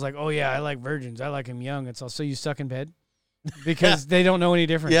people that's like, oh, yeah, I like virgins. I like him young. It's also you suck in bed because they don't know any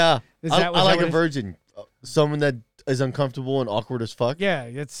different. Yeah. Is I that like what a virgin. Someone that is uncomfortable and awkward as fuck. Yeah,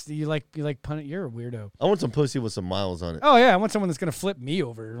 you like punnet. You're a weirdo. I want some pussy with some miles on it. Oh yeah, I want someone that's gonna flip me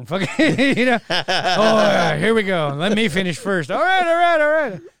over and fucking Oh yeah, here we go. Let me finish first. All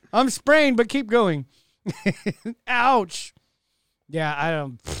right. I'm sprained, but keep going. Ouch. Yeah,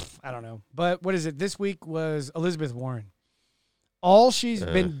 I don't know. But what is it? This week was Elizabeth Warren. All she's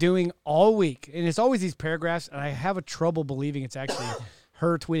been doing all week, and it's always these paragraphs, and I have a trouble believing it's actually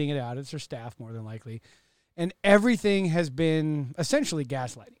her tweeting it out. It's her staff, more than likely. And everything has been essentially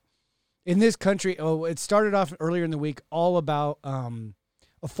gaslighting. In this country, it started off earlier in the week all about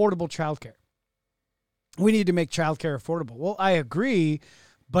affordable childcare. We need to make childcare affordable. Well, I agree,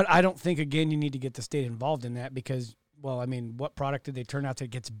 but I don't think, again, you need to get the state involved in that because, well, I mean, what product did they turn out that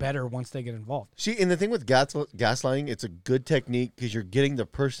gets better once they get involved? See, and the thing with gaslighting, it's a good technique because you're getting the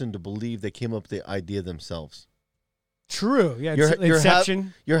person to believe they came up with the idea themselves. True. Yeah, You're- it's you're ha-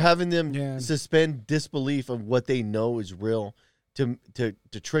 Inception. You're having them Yeah. suspend disbelief of what they know is real to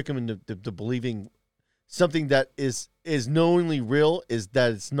trick them into to believing something that is knowingly real is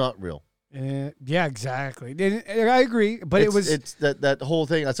that it's not real. Yeah, exactly. I agree, but it's that whole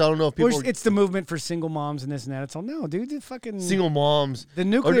thing. I don't know if people. It's the movement for single moms and this and that. It's all no, dude. The fucking single moms, the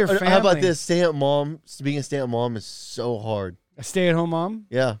nuclear family. How about this? Stay-at-home mom. Being a stay-at-home mom is so hard. A stay-at-home mom.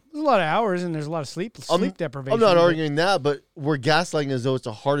 Yeah, there's a lot of hours and there's a lot of sleep deprivation. I'm not arguing that, but we're gaslighting as though it's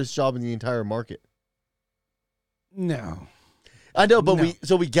the hardest job in the entire market. No, I know, but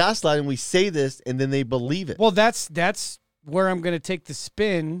No. we gaslight and we say this, and then they believe it. well, that's where I'm going to take the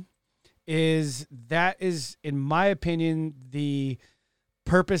spin. That is, in my opinion, the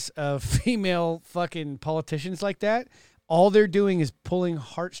purpose of female fucking politicians like that. All they're doing is pulling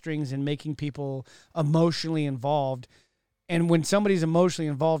heartstrings and making people emotionally involved. And when somebody's emotionally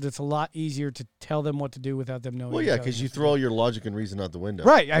involved, it's a lot easier to tell them what to do without them knowing. Well, yeah, because you throw all your logic and reason out the window.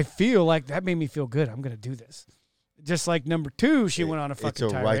 Right. I feel like that made me feel good. I'm going to do this. Just like number 2, she went on a fucking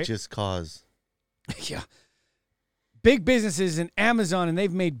It's a tirade. righteous cause. Yeah. Big businesses and Amazon, and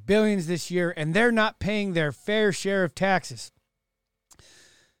they've made billions this year, and they're not paying their fair share of taxes.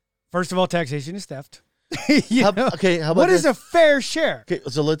 First of all, taxation is theft. How about what is a fair share? Okay,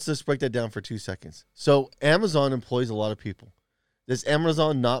 so let's just break that down for 2 seconds. So Amazon employs a lot of people. Does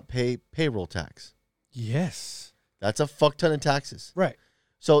Amazon not pay payroll tax? Yes. That's a fuck ton of taxes. Right.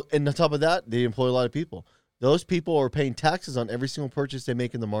 So, and on top of that, they employ a lot of people. Those people are paying taxes on every single purchase they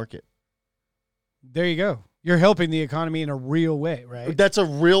make in the market. There you go. You're helping the economy in a real way, right? That's a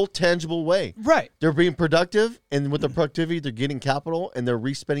real tangible way. Right. They're being productive, and with the productivity, they're getting capital, and they're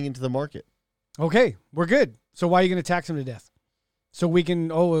re-spending into the market. Okay, we're good. So why are you going to tax them to death? So we're going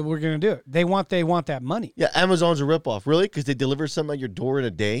to do it. They want that money. Yeah, Amazon's a ripoff. Really? Because they deliver something at your door in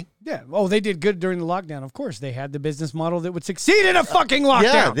a day? Yeah. Oh, they did good during the lockdown. Of course, they had the business model that would succeed in a fucking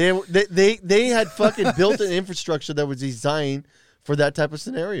lockdown. Yeah, they had fucking built an infrastructure that was designed for that type of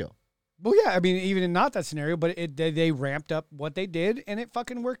scenario. Well, yeah. I mean, even in not that scenario, but they ramped up what they did, and it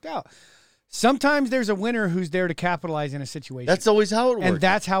fucking worked out. Sometimes there's a winner who's there to capitalize in a situation. That's always how it works. And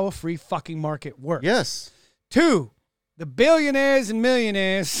that's how a free fucking market works. Yes. 2, the billionaires and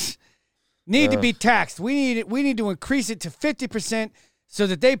millionaires need to be taxed. We need to increase it to 50% so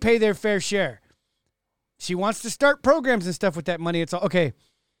that they pay their fair share. She wants to start programs and stuff with that money. It's all okay.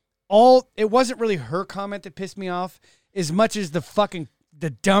 It wasn't really her comment that pissed me off as much as the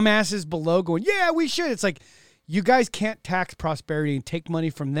dumbasses below going, yeah, we should. It's like, you guys can't tax prosperity and take money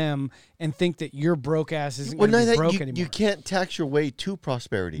from them and think that your broke ass isn't going to be broke anymore. You can't tax your way to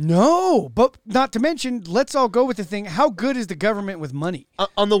prosperity. No, but not to mention, let's all go with the thing. How good is the government with money?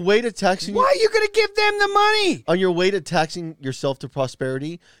 On the way to taxing... Why are you going to give them the money? On your way to taxing yourself to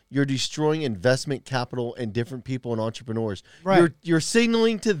prosperity, you're destroying investment capital and different people and entrepreneurs. Right. You're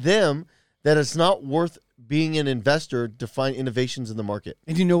signaling to them that it's not worth being an investor to find innovations in the market.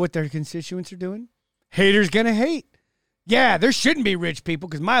 And you know what their constituents are doing? Haters gonna hate. Yeah, there shouldn't be rich people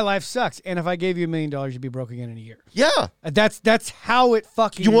because my life sucks. And if I gave you $1 million, you'd be broke again in a year. Yeah. That's how it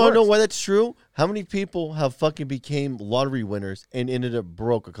fucking You want to know works. why that's true? How many people have fucking became lottery winners and ended up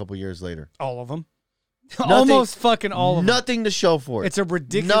broke a couple years later? All of them. Nothing- Almost fucking all of them. Nothing to show for it. It's a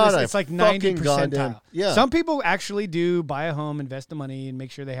ridiculous. Not a It's like fucking 90 goddamn- percentile. yeah. Some people actually do buy a home, invest the money, and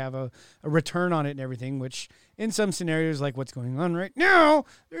make sure they have a return on it and everything. Which in some scenarios, like what's going on right now,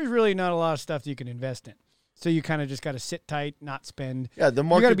 there's really not a lot of stuff that you can invest in. So you kind of just got to sit tight, not spend. Yeah, the You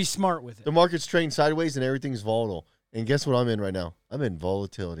market. got to be smart with it. The market's trading sideways and everything's volatile. And guess what I'm in right now? I'm in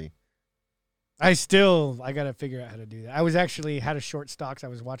volatility. I got to figure out how to do that. I was actually had a short stocks. I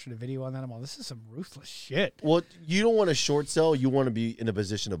was watching a video on that. I'm all, this is some ruthless shit. Well, you don't want to short sell. You want to be in a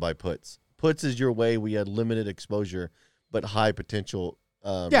position to buy puts. Puts is your way. We had limited exposure, but high potential.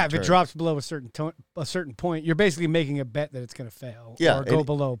 Yeah, if it return. drops below a certain point, you're basically making a bet that it's going to fail. Yeah, or go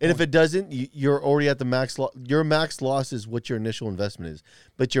below. And if it doesn't, you're already at the max. Your max loss is what your initial investment is,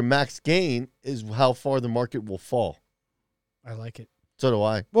 but your max gain is how far the market will fall. I like it. So do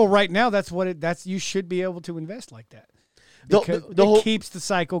I. Well, right now that's you should be able to invest like that. The Because whole- it keeps the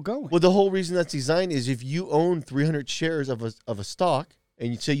cycle going. Well, the whole reason that's designed is if you own 300 shares of a stock,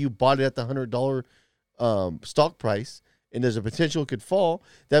 and you say you bought it at the $100 stock price, and there's a potential it could fall,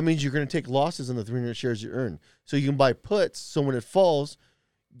 that means you're going to take losses on the 300 shares you earn. So you can buy puts. So when it falls,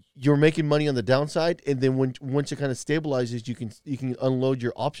 you're making money on the downside, and then once it kind of stabilizes, you can unload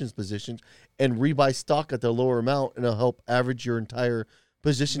your options positions and rebuy stock at the lower amount, and it'll help average your entire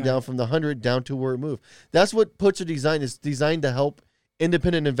position down from the 100 down to where it moved. That's what puts are designed. It's designed to help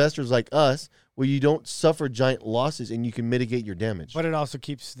independent investors like us where you don't suffer giant losses and you can mitigate your damage. But it also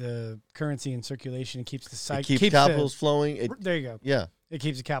keeps the currency in circulation and keeps the cycle. It keeps capitals flowing. There you go. Yeah. It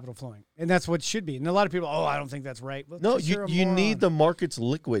keeps the capital flowing. And that's what it should be. And a lot of people, I don't think that's right. Well, No, 'cause you're a you moron. need the markets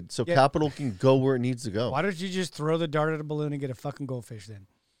liquid so capital can go where it needs to go. Why don't you just throw the dart at a balloon and get a fucking goldfish then?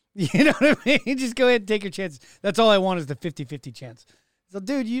 You know what I mean? Just go ahead and take your chances. That's all I want is the 50-50 chance. So,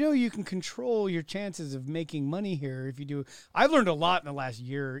 dude, you can control your chances of making money here if you do. I've learned a lot in the last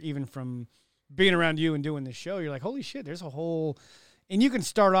year, even from being around you and doing this show. You're like, holy shit, there's a whole – and you can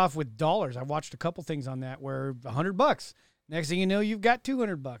start off with dollars. I watched a couple things on that where $100. Next thing you know, you've got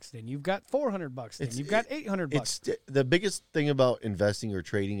 $200. Then you've got $400. Then you've got $800. It's the biggest thing about investing or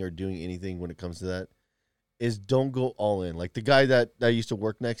trading or doing anything when it comes to that is don't go all in. Like the guy that I used to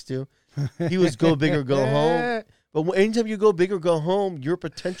work next to, he was go big or go home. But anytime you go big or go home, your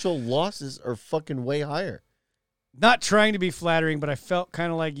potential losses are fucking way higher. Not trying to be flattering, but I felt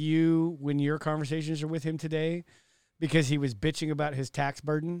kind of like you when your conversations are with him today because he was bitching about his tax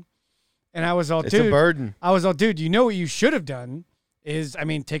burden. And I was all, It's dude. a burden. I was all, dude, you know what you should have done is,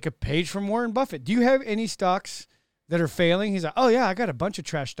 take a page from Warren Buffett. Do you have any stocks that are failing? He's like, oh, yeah, I got a bunch of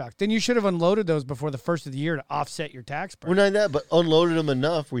trash stocks. Then you should have unloaded those before the first of the year to offset your tax burden. Well, not that, but unloaded them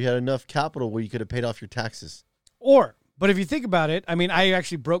enough where you had enough capital where you could have paid off your taxes. But if you think about it, I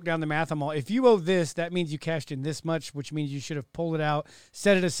actually broke down the math. I'm all, if you owe this, that means you cashed in this much, which means you should have pulled it out,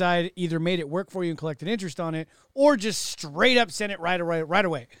 set it aside, either made it work for you and collected interest on it, or just straight up sent it right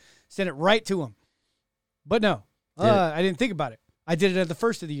away. Send it right to him. But no, I didn't think about it. I did it at the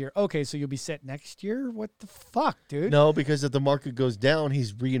first of the year. Okay, so you'll be set next year? What the fuck, dude? No, because if the market goes down,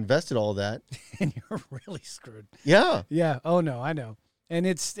 he's reinvested all that. And you're really screwed. Yeah. Yeah. Oh, no, I know. And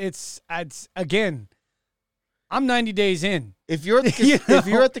it's again, I'm 90 days in. If you're at the, if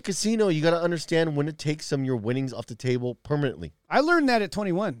you're at the casino, you got to understand when to take some of your winnings off the table permanently. I learned that at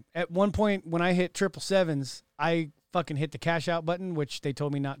 21. At one point, when I hit 777s, I fucking hit the cash out button, which they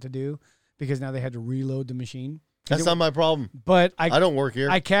told me not to do because now they had to reload the machine. That's not my problem. But I don't work here.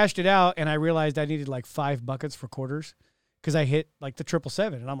 I cashed it out and I realized I needed like 5 buckets for quarters because I hit like the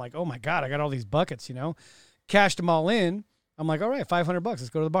 777. And I'm like, oh my God, I got all these buckets, Cashed them all in. I'm like, all right, $500. Let's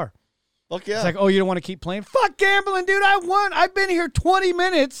go to the bar. Fuck yeah. It's like, oh, you don't want to keep playing? Fuck gambling, dude. I won. I've been here 20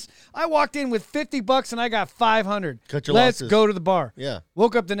 minutes. I walked in with $50 and I got 500. Cut your Let's losses. go to the bar. Yeah.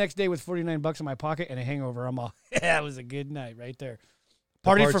 Woke up the next day with $49 in my pocket and a hangover. I'm all, that was a good night right there.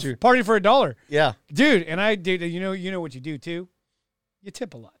 Party for $1. Yeah. Dude, and I did, you know what you do too? You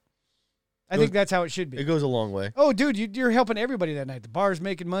tip a lot. I think that's how it should be. It goes a long way. Oh, dude, you're helping everybody that night. The bar's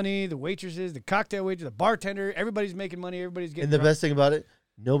making money, the waitresses, the cocktail waitress, the bartender, everybody's making money, everybody's getting And the drunk. best thing about it,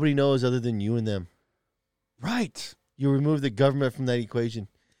 nobody knows other than you and them. Right. You remove the government from that equation.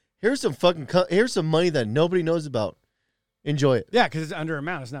 Here's some here's some money that nobody knows about. Enjoy it. Yeah, because it's under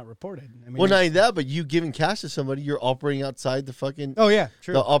amount. It's not reported. Well, not only that, but you giving cash to somebody, you're operating outside the fucking Oh, yeah,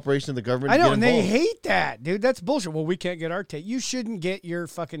 true. the operation of the government. I to know, get and they involved. hate that, dude. That's bullshit. Well, we can't get our take. You shouldn't get your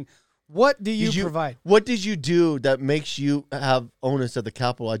fucking. What do you provide? What did you do that makes you have onus of the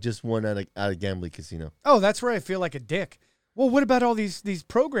capital I just won at a gambling casino? Oh, that's where I feel like a dick. Well, what about all these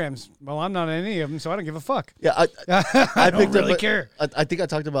programs? Well, I'm not on any of them, so I don't give a fuck. Yeah, I don't picked really up care. I think I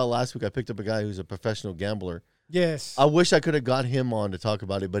talked about last week. I picked up a guy who's a professional gambler. Yes. I wish I could have got him on to talk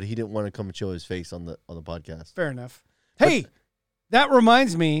about it, but he didn't want to come and show his face on the podcast. Fair enough. Hey, that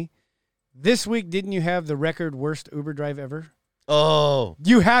reminds me. This week, didn't you have the record worst Uber drive ever? Oh,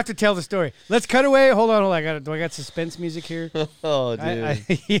 You have to tell the story. Let's cut away. Hold on. Do I got suspense music here? oh,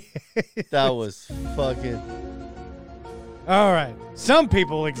 dude, that was fucking. All right. Some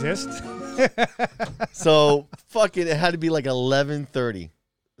people exist. So fucking, it had to be like 11:30.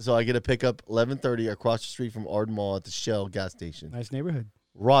 So I get a pickup 11:30 across the street from Arden Mall at the Shell gas station. Nice neighborhood.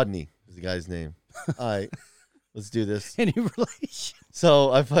 Rodney is the guy's name. All right, let's do this. Any relation?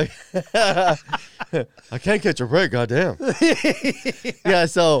 So I can't catch a break, goddamn. Yeah,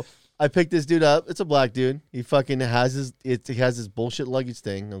 so I picked this dude up. It's a black dude. He fucking has his bullshit luggage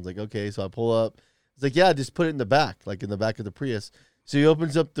thing. I was like, okay, so I pull up. It's like, yeah, just put it in the back, like in the back of the Prius. So he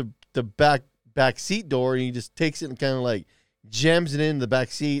opens up the back seat door and he just takes it and kind of like jams it in the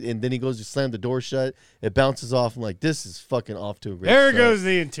back seat, and then he goes to slam the door shut. It bounces off. I'm like, this is fucking off to a great There start. goes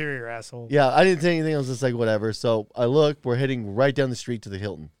the interior, asshole. Yeah, I didn't say anything. I was just like, whatever. So I look, we're heading right down the street to the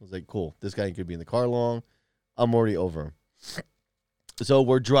Hilton. I was like, cool. This guy could be in the car long. I'm already over him. So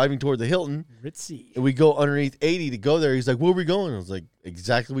we're driving toward the Hilton, Ritzy. and we go underneath 80 to go there. He's like, where are we going? I was like,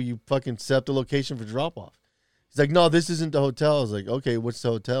 exactly where you fucking set up the location for drop off. He's like, no, this isn't the hotel. I was like, okay, what's the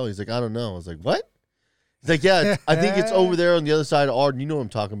hotel? He's like, I don't know. I was like, what? He's like, yeah, I think it's over there on the other side of Arden. You know what I'm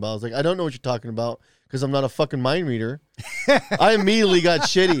talking about. I was like, I don't know what you're talking about because I'm not a fucking mind reader. I immediately got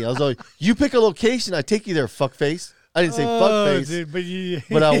shitty. I was like, you pick a location, I take you there, fuckface. I didn't say fuckface, dude,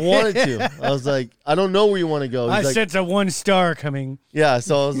 but I wanted to. I was like, I don't know where you want to go. I He's like, sense a 1 star coming. yeah,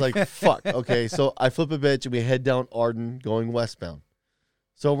 so I was like, fuck. Okay, so I flip a bitch and we head down Arden going westbound.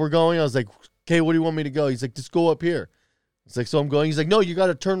 So we're going. I was like, okay, what do you want me to go? He's like, just go up here. It's like, so I'm going. He's like, no, you got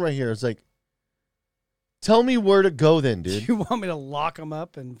to turn right here. It's like, tell me where to go then, dude. You want me to lock them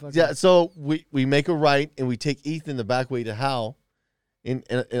up and fucking... Yeah, so we make a right and we take Ethan the back way to Hal. And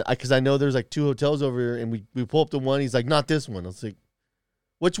because I know there's like 2 hotels over here, and we pull up to one. He's like, not this one. I was like,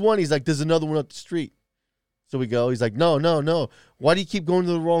 which one? He's like, there's another one up the street. So we go. He's like, no. Why do you keep going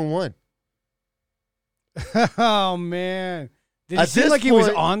to the wrong one? Oh, man. Did he At seem this like he was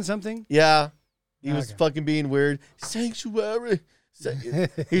point- on something? Yeah, he was Okay. fucking being weird. Sanctuary.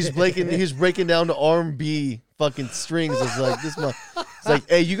 He's breaking down the R&B fucking strings. It's like it's like,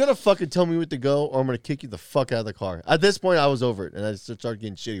 hey, you gotta fucking tell me what to go, or I'm gonna kick you the fuck out of the car. At this point, I was over it, and I just started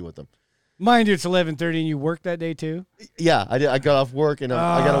getting shitty with him. Mind you, it's 11:30 and you worked that day too? Yeah, I did. I got off work, and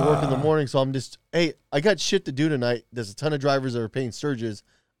I got to work in the morning, so I'm just, hey, I got shit to do tonight. There's a ton of drivers that are paying surges.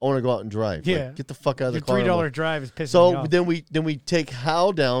 I want to go out and drive. Yeah. Like, get the fuck out of the Your car. $3 drive is pissing me So off. then we take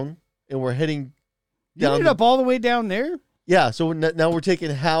Hal down, and we're heading You down. ended up all the way down there? Yeah, so now we're taking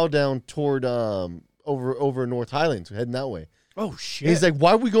Hal down toward over North Highlands, heading that way. Oh, shit. He's like,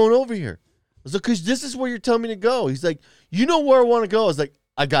 why are we going over here? I was like, because this is where you're telling me to go. He's like, you know where I want to go. I was like,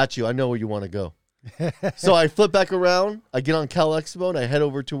 I got you. I know where you want to go. So I flip back around. I get on Cal Expo, and I head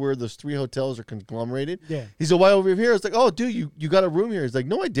over to where those 3 hotels are conglomerated. Yeah. He's like, why over here? I was like, oh, dude, you got a room here. He's like,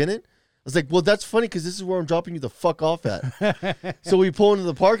 no, I didn't. I was like, well, that's funny because this is where I'm dropping you the fuck off at. So we pull into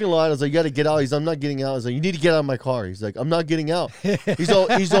the parking lot. I was like, you got to get out. He's like, I'm not getting out. I was like, you need to get out of my car. He's like, I'm not getting out. He's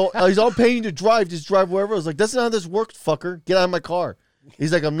all paying you to drive. Just drive wherever. I was like, that's not how this works, fucker. Get out of my car.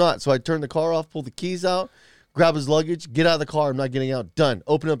 He's like, I'm not. So I turn the car off, pull the keys out, grab his luggage, get out of the car. I'm not getting out. Done.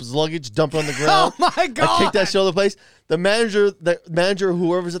 Open up his luggage, dump it on the ground. Oh, my God. I kick that shit out of the place. The manager,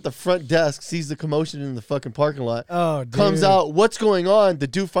 whoever's at the front desk, sees the commotion in the fucking parking lot. Oh, dude. Comes out. What's going on? The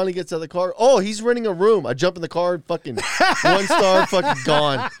dude finally gets out of the car. Oh, he's renting a room. I jump in the car. Fucking 1 star. Fucking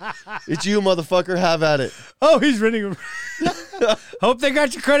gone. It's you, motherfucker. Have at it. Oh, he's renting a... Hope they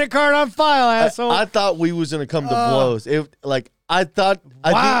got your credit card on file, asshole. I thought we was gonna come to blows.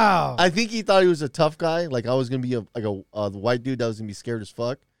 Wow. I think he thought he was a tough guy. Like I was gonna be a white dude that was gonna be scared as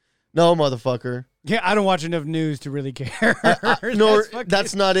fuck. No, motherfucker. Yeah, I don't watch enough news to really care. No, fucking-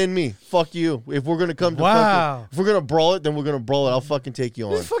 that's not in me. Fuck you. If we're gonna come to Wow. if we're gonna brawl it, then we're gonna brawl it. I'll fucking take you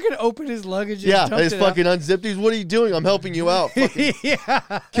on. Just fucking open his luggage and Yeah, dumped it's it out. fucking unzipped. He's, what are you doing? I'm helping you out. Fucking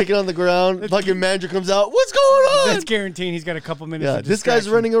Yeah. kick it on the ground. Fucking manager comes out. What's going on? That's guaranteeing he's got a couple minutes Yeah, of this guy's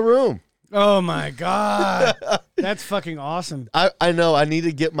distraction. renting a room. Oh, my God. That's fucking awesome. I know. I need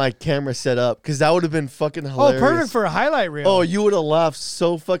to get my camera set up because that would have been fucking Oh, hilarious. perfect for a highlight reel. Oh, you would have laughed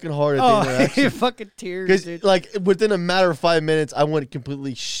so fucking hard at the Oh, interaction. fucking tears, Because dude. like within a matter of 5 minutes, I went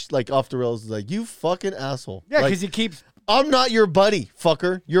completely like off the rails. Like you fucking asshole. Yeah, Like, because he keeps... I'm not your buddy,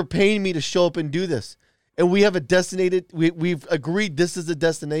 fucker. You're paying me to show up and do this, and we have a designated. We've agreed this is a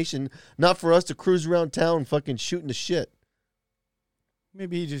destination, not for us to cruise around town fucking shooting the shit.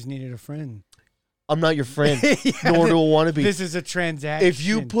 Maybe he just needed a friend. I'm not your friend, Yeah, nor do I want to be. This is a transaction. If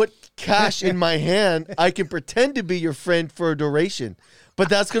you put cash in my hand, I can pretend to be your friend for a duration, but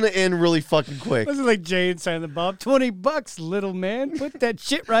that's gonna end really fucking quick. Wasn't like Jay and Silent Bob. $20, little man. Put that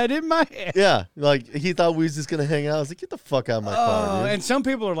shit right in my hand. Yeah, like he thought we was just gonna hang out. I was like, get the fuck out of my car, Oh, dude. and some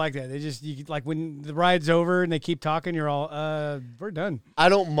people are like that. They just like when the ride's over and they keep talking, you're all, we're done. I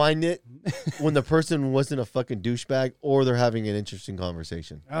don't mind it when the person wasn't a fucking douchebag or they're having an interesting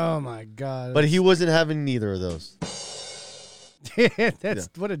conversation. Oh my God. But he wasn't having neither of those. That's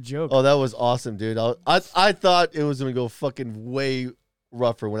what a joke. Oh, that was awesome, dude. I thought it was gonna go fucking way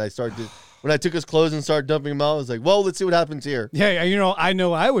rougher when I took his clothes and started dumping them out. I was like, well, let's see what happens here. Yeah, I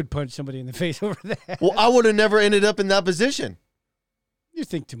know I would punch somebody in the face over that. Well, I would have never ended up in that position. You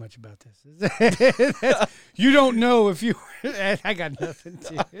think too much about this. You don't know if you. I got nothing.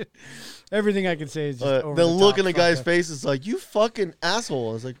 Dude. Everything I can say is just over The look top, in the fuck guy's up. face is like, you fucking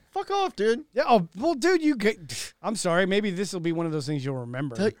asshole. I was like, fuck off, dude. Yeah. Oh well, dude, you get. I'm sorry. Maybe this will be one of those things you'll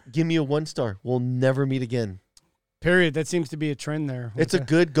remember. Give me a 1 star. We'll never meet again. Period. That seems to be a trend there. It's a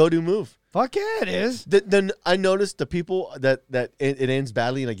good go-to move. Fuck yeah, it is. Then I noticed the people that it ends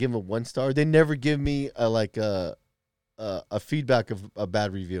badly and I give them a 1 star. They never give me a feedback of a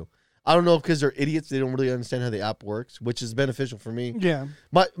bad review. I don't know because they're idiots. They don't really understand how the app works, which is beneficial for me. Yeah.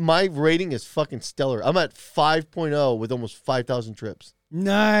 My rating is fucking stellar. I'm at 5.0 with almost 5,000 trips.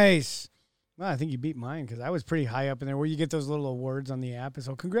 Nice. Well, I think you beat mine because I was pretty high up in there where you get those little awards on the app. And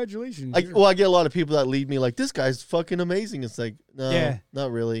so, congratulations. I get a lot of people that lead me like, this guy's fucking amazing. It's like, no,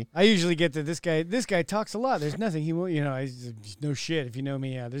 not really. I usually get that this guy talks a lot. There's nothing he won't, no shit. If you know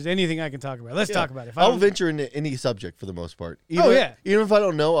me, there's anything I can talk about. Let's talk about it. I'll venture into any subject for the most part. Even if I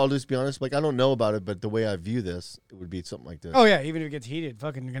don't know, I'll just be honest. Like, I don't know about it, but the way I view this, it would be something like this. Oh, yeah. Even if it gets heated,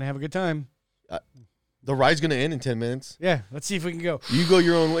 fucking, you're going to have a good time. The ride's going to end in 10 minutes. Yeah, let's see if we can go. You go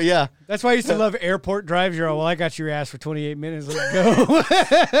your own way, yeah. That's why I used to love airport drives. You're all, well, I got your ass for 28 minutes. Let's go.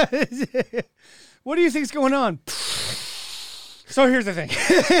 What do you think's going on? So here's the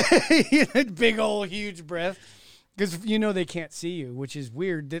thing. Big old huge breath. Because they can't see you, which is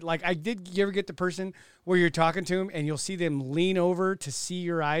weird. That you ever get the person where you're talking to them and you'll see them lean over to see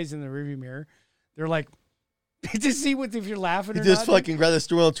your eyes in the rearview mirror? They're like, to see if you're laughing or just not. Fucking grab the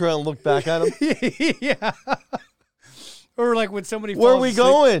steering wheel and look back at him. Yeah. Or like when somebody where are we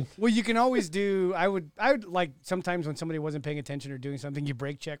going? Well, you can always do. I would like sometimes when somebody wasn't paying attention or doing something, you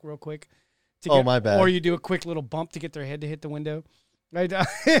brake check real quick. My bad. Or you do a quick little bump to get their head to hit the window. Right?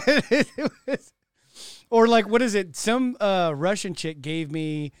 Or like, what is it? Some Russian chick gave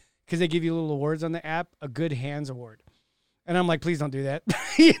me, because they give you little awards on the app, a good hands award. And I'm like, please don't do that.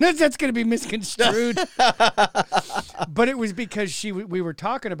 That's going to be misconstrued. But it was because we were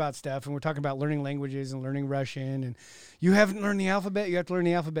talking about stuff, and we're talking about learning languages and learning Russian. And you haven't learned the alphabet. You have to learn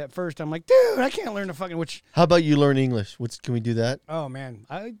the alphabet first. I'm like, dude, I can't learn the fucking which. How about you learn English? Can we do that? Oh, man.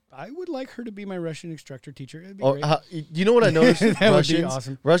 I would like her to be my Russian instructor teacher. It'd be great. You know what I noticed? That would be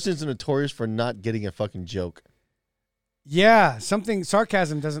awesome. Russians are notorious for not getting a fucking joke. Yeah.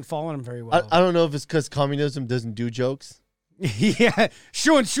 Sarcasm doesn't fall on them very well. I don't know if it's because communism doesn't do jokes. Yeah,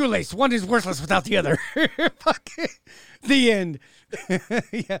 shoe and shoelace. One is worthless without the other. The end.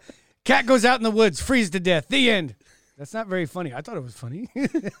 Yeah, cat goes out in the woods, freeze to death. The end. That's not very funny. I thought it was funny.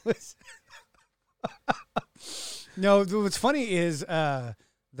 No, what's funny is the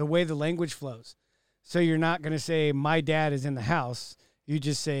way the language flows. So you're not going to say my dad is in the house. You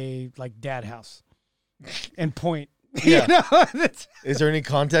just say like dad house and point. Yeah. Is there any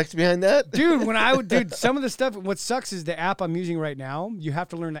context behind that? Dude, some of the stuff, what sucks is the app I'm using right now, you have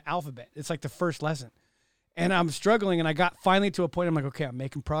to learn the alphabet. It's like the first lesson. And I'm struggling, and I got finally to a point, I'm like, okay, I'm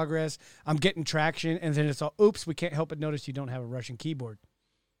making progress. I'm getting traction. And then it's all, oops, we can't help but notice you don't have a Russian keyboard.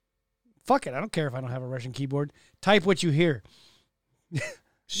 Fuck it. I don't care if I don't have a Russian keyboard. Type what you hear.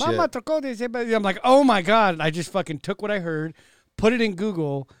 Mama, I'm like, oh my God. I just fucking took what I heard, put it in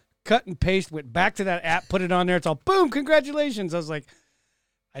Google, cut and paste, went back to that app, put it on there. It's all, boom, congratulations. I was like,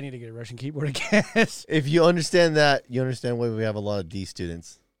 I need to get a Russian keyboard, I guess. If you understand that, you understand why we have a lot of D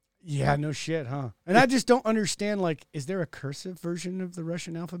students. Yeah, no shit, huh? And I just don't understand, like, is there a cursive version of the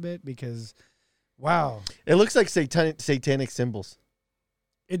Russian alphabet? Because, wow. It looks like satanic symbols.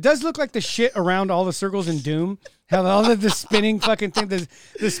 It does look like the shit around all the circles in Doom. How all of the spinning fucking thing,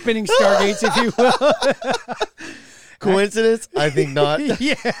 the spinning stargates, if you will. Coincidence? I think not.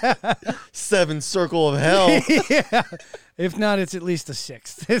 Yeah. 7 circle of hell. Yeah. If not, it's at least a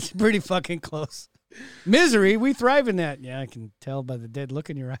 6th. It's pretty fucking close. Misery, we thrive in that. Yeah, I can tell by the dead look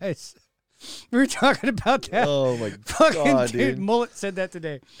in your eyes. We were talking about that. Oh my fucking God, dude. dude. Mullet said that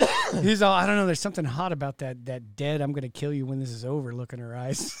today. He's all, I don't know, there's something hot about that dead, I'm going to kill you when this is over look in her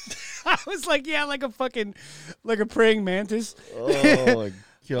eyes. I was like, yeah, like a praying mantis. Oh my God.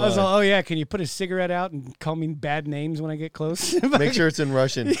 I was all, oh yeah, can you put a cigarette out and call me bad names when I get close? Make sure it's in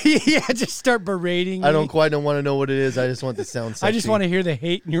Russian. Yeah, just start berating I don't quite want to know what it is. I just want the sound sexy. I just want to hear the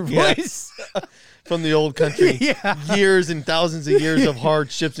hate in your voice. From the old country. Yeah. Years and thousands of years of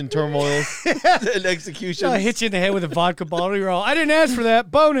hardships and turmoils and executions. I hit you in the head with a vodka bottle. You're all, I didn't ask for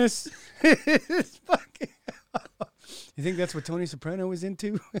that. Bonus. It's fucking... You think that's what Tony Soprano was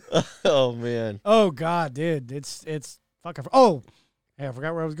into? Oh, man. Oh, God, dude. It's fucking... Oh, hey, I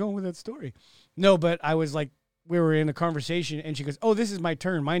forgot where I was going with that story. No, but I was like, we were in a conversation, and she goes, oh, this is my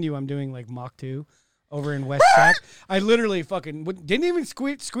turn. Mind you, I'm doing like Mach 2 over in West Sac. I literally fucking didn't even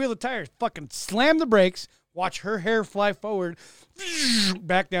squeal the tires. Fucking slammed the brakes, watch her hair fly forward,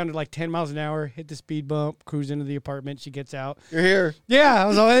 back down to like 10 miles an hour, hit the speed bump, cruise into the apartment. She gets out. You're here. Yeah, I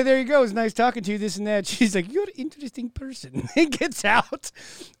was like, hey, there you go. It's nice talking to you, this and that. She's like, you're an interesting person. And gets out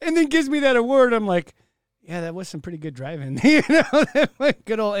and then gives me that award. I'm like, yeah, that was some pretty good driving. You know,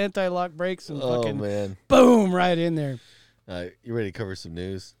 good old anti-lock brakes and fucking man. Boom, right in there. You ready to cover some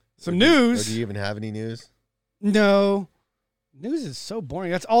news? News? Or do you even have any news? No. News is so boring.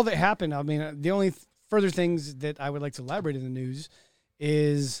 That's all that happened. I mean, the only further things that I would like to elaborate in the news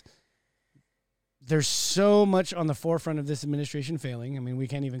is there's so much on the forefront of this administration failing. I mean, we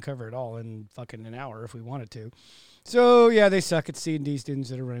can't even cover it all in fucking an hour if we wanted to. So, yeah, they suck at C&D students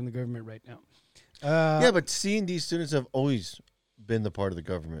that are running the government right now. Yeah, but C&D students have always been the part of the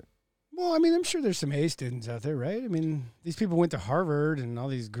government. Well, I mean, I'm sure there's some A students out there, right? I mean, these people went to Harvard and all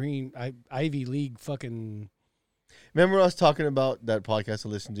these green Ivy League fucking... Remember us talking about that podcast I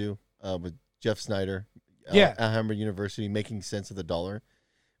listened to with Jeff Snyder at Hammer University, Making Sense of the Dollar,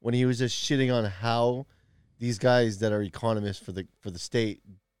 when he was just shitting on how these guys that are economists for the state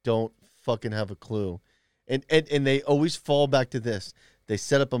don't fucking have a clue. And they always fall back to this. They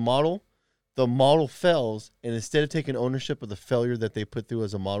set up a model, the model fails, and instead of taking ownership of the failure that they put through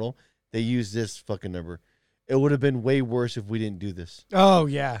as a model, they use this fucking number. It would have been way worse if we didn't do this. Oh,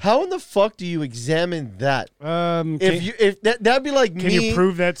 yeah. How in the fuck do you examine that? If that'd be like me. Can you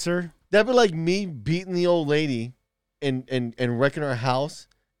prove that, sir? That'd be like me beating the old lady and wrecking her house,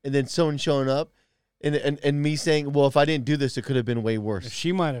 and then someone showing up and me saying, well, if I didn't do this, it could have been way worse.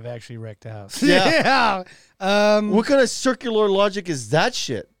 She might have actually wrecked the house. Yeah. What kind of circular logic is that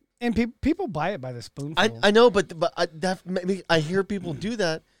shit? And people buy it by the spoonful. I know, but I hear people do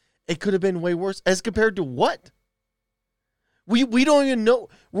that. It could have been way worse. As compared to what? We don't even know.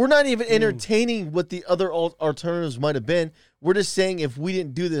 We're not even entertaining what the other alternatives might have been. We're just saying if we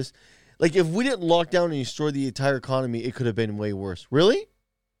didn't do this, like if we didn't lock down and destroy the entire economy, it could have been way worse. Really?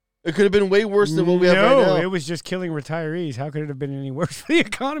 It could have been way worse than what we have right now. No, it was just killing retirees. How could it have been any worse for the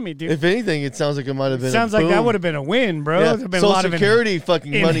economy, dude? If anything, it sounds like it might have been. Sounds like that would have been a win, bro. Yeah. There'd been Social a lot Security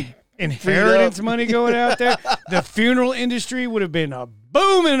fucking money. Inheritance money going out there. The funeral industry would have been a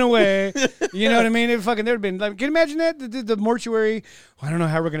booming away. You know what I mean? There'd have been like, can you imagine that? The mortuary, I don't know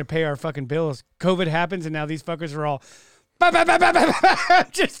how we're going to pay our fucking bills. COVID happens and now these fuckers are all,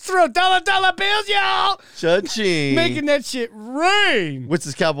 just throw dollar bills, y'all. Cha-ching. Making that shit rain. Which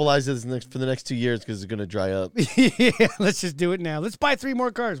is capitalized for the next 2 years because it's going to dry up. Yeah, let's just do it now. Let's buy 3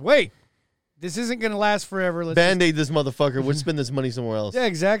 more cars. Wait. This isn't going to last forever. Let's Band-Aid this motherfucker. We'll spend this money somewhere else. Yeah,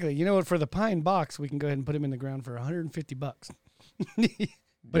 exactly. You know what? For the pine box, we can go ahead and put him in the ground for $150.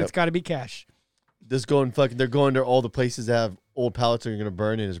 But it's got to be cash. Just going fucking. They're going to all the places that have old pallets that are going to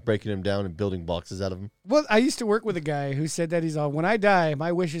burn and just breaking them down and building boxes out of them. Well, I used to work with a guy who said that he's all, when I die,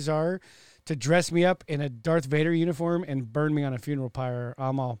 my wishes are to dress me up in a Darth Vader uniform and burn me on a funeral pyre.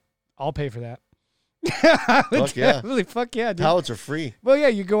 I'll pay for that. Fuck yeah. Fuck yeah, dude. Pallets are free. Well, yeah,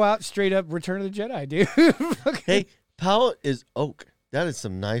 you go out straight up Return of the Jedi, dude. Hey, pallet is oak. That is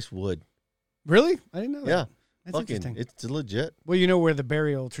some nice wood. Really? I didn't know that. Yeah. That's interesting. It's legit. Well, you know where the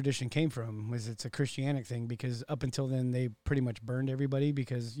burial tradition came from was it's a Christianic thing because up until then they pretty much burned everybody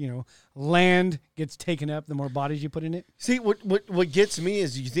because, you know, land gets taken up the more bodies you put in it. See, what gets me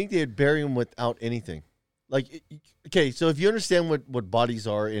is you think they'd bury them without anything. Like, okay, so if you understand what bodies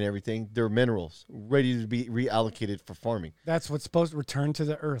are and everything, they're minerals ready to be reallocated for farming. That's what's supposed to return to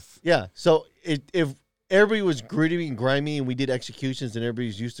the earth. Yeah, so if everybody was gritty and grimy and we did executions and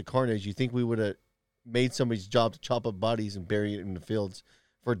everybody's used to carnage, you think we would have made somebody's job to chop up bodies and bury it in the fields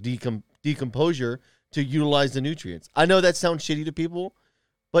for decomposure to utilize the nutrients. I know that sounds shitty to people,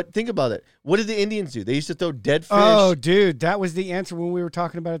 but think about it. What did the Indians do? They used to throw dead fish. Oh, dude, that was the answer when we were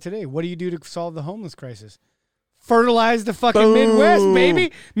talking about it today. What do you do to solve the homeless crisis? Fertilize the fucking Boom. Midwest,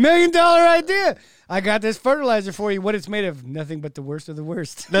 baby. $1 million idea. I got this fertilizer for you. What it's made of? Nothing but the worst of the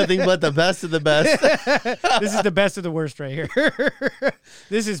worst. Nothing but the best of the best. This is the best of the worst right here.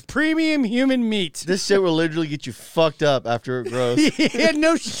 This is premium human meat. This shit will literally get you fucked up after it grows. Yeah,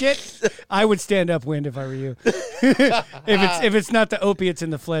 no shit. I would stand upwind if I were you. if it's not the opiates in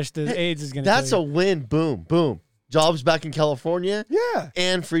the flesh, the AIDS is going to. That's a win. Boom, boom. Jobs back in California. Yeah.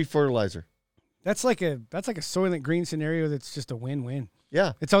 And free fertilizer. That's like a Soylent Green scenario. That's just a win-win.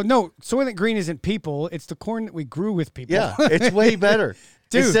 Yeah. No, Soylent Green isn't people. It's the corn that we grew with people. Yeah, it's way better.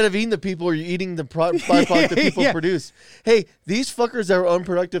 Dude. Instead of eating the people, you're eating the byproduct that people produce. Hey, these fuckers that were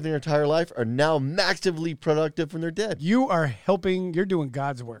unproductive their entire life are now massively productive when they're dead. You are helping. You're doing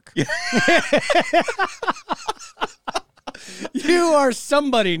God's work. You are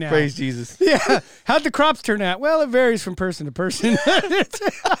somebody now. Praise Jesus. Yeah. How'd the crops turn out? Well, it varies from person to person.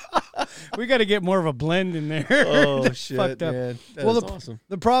 We got to get more of a blend in there. Oh, That's shit, fucked up. man. That Well, is awesome.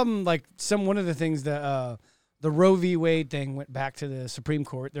 The problem, like one of the things that the Roe v. Wade thing went back to the Supreme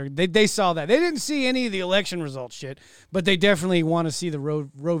Court. They saw that. They didn't see any of the election results shit, but they definitely want to see the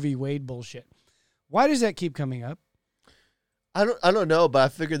Roe v. Wade bullshit. Why does that keep coming up? I don't know, but I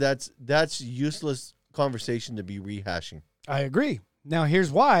figure that's useless conversation to be rehashing. I agree. Now,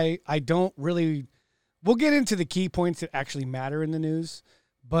 here's why I don't really. We'll get into the key points that actually matter in the news,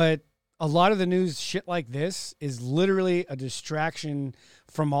 but a lot of the news shit like this is literally a distraction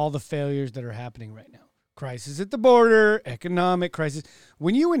from all the failures that are happening right now. Crisis at the border, economic crisis.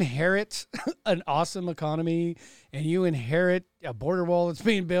 When you inherit an awesome economy and you inherit a border wall that's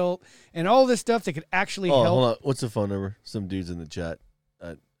being built and all this stuff that could actually help. Hold on. What's the phone number? Some dude's in the chat.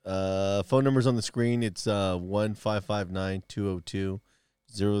 Phone number's on the screen. It's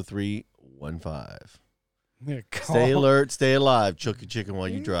 1-559-202-0315. Stay alert, stay alive, choke your chicken while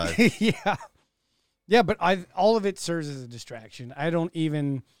you drive. Yeah. Yeah, but all of it serves as a distraction. I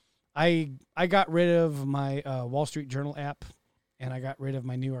got rid of my Wall Street Journal app and I got rid of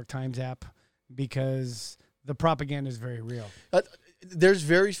my New York Times app because the propaganda is very real. There's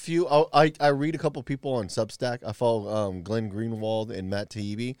very few. I read a couple people on Substack. I follow Glenn Greenwald and Matt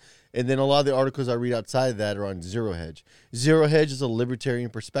Taibbi. And then a lot of the articles I read outside of that are on Zero Hedge. Zero Hedge is a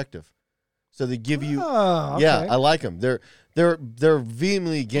libertarian perspective. So they give you, okay. Yeah, I like them. They're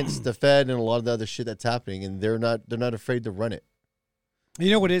vehemently against the Fed and a lot of the other shit that's happening, and they're not afraid to run it.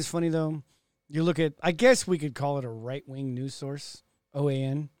 You know what is funny though? You look at, I guess we could call it a right wing news source,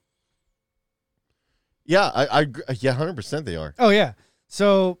 OAN. Yeah, I 100% they are. Oh yeah.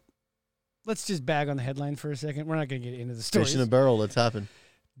 So let's just bag on the headline for a second. We're not going to get into the story. Fish in a barrel. Let's happen.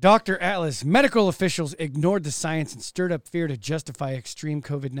 Dr. Atlas, medical officials ignored the science and stirred up fear to justify extreme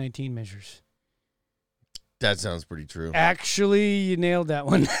COVID-19 measures. That sounds pretty true. Actually, you nailed that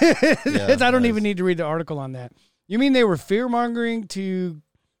one. I don't even need to read the article on that. You mean they were fear-mongering to,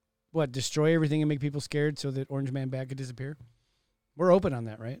 destroy everything and make people scared so that Orange Man Bad could disappear? We're open on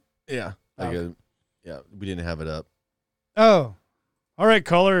that, right? Yeah. Oh. Yeah, we didn't have it up. Oh. All right,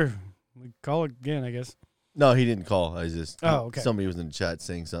 caller. We call again, I guess. No, he didn't call. Okay. Somebody was in the chat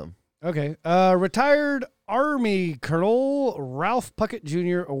saying something. Okay. Retired Army Colonel Ralph Puckett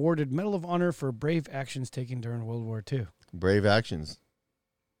Jr. awarded Medal of Honor for brave actions taken during World War II. Brave actions.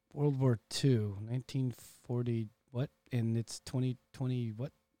 World War II, 1940, what? And it's 2020,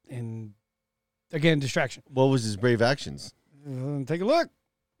 what? And again, distraction. What was his brave actions? Take a look.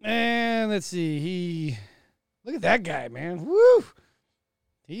 And let's see. Look at that guy, man. Woo!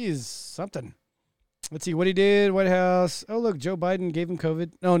 He is something. Let's see what he did. White House. Oh, look, Joe Biden gave him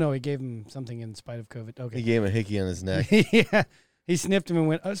COVID. No, he gave him something in spite of COVID. Okay. He gave him a hickey on his neck. Yeah. He sniffed him and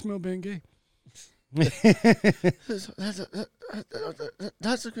went, I smell being gay. That's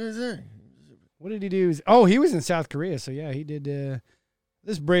a good thing. What did he do? Oh, he was in South Korea. So, yeah, he did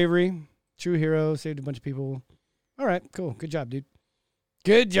this bravery. True hero. Saved a bunch of people. All right, cool. Good job, dude.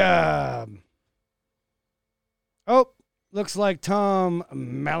 Good job. Oh. Looks like Tom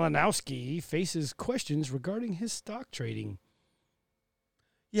Malinowski faces questions regarding his stock trading.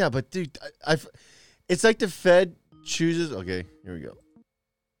 Yeah, but dude, it's like the Fed chooses. Okay, here we go.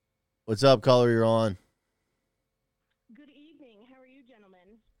 What's up, caller? You're on. Good evening. How are you,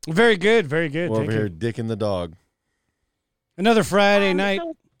 gentlemen? Very good, very good. We're Thank over here you. dicking the dog. Another Friday night.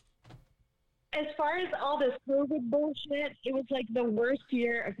 So, as far as all this COVID bullshit, it was like the worst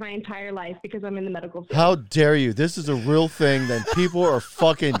year of my entire life because I'm in the medical field. How dare you? This is a real thing that people are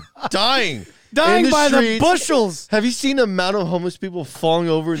fucking dying. Dying by the streets. bushels. Have you seen the amount of homeless people falling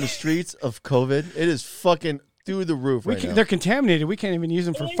over in the streets of COVID? It is fucking through the roof right now. They're contaminated. We can't even use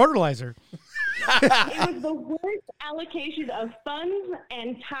them for fertilizer. It was the worst allocation of funds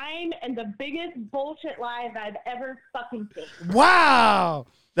and time and the biggest bullshit lies I've ever fucking seen. Wow.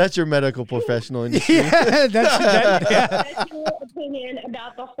 That's your medical professional industry. Yeah, yeah. That's your opinion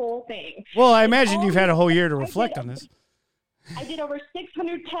about the whole thing. Well, I imagine you've had a whole year to reflect on this. I did over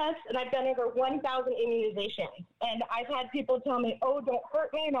 600 tests, and I've done over 1,000 immunizations. And I've had people tell me, oh, don't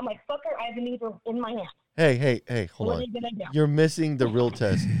hurt me. And I'm like, fucker, I have a needle in my hand. Hey, hold What on. are you gonna do? You're missing the real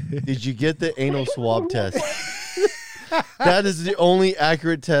test. Did you get the anal swab test? That is the only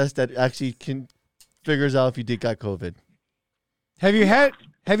accurate test that actually figures out if you got COVID. Have you had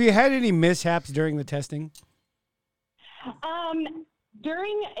any mishaps during the testing?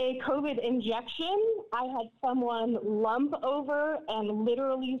 During a COVID injection, I had someone lump over and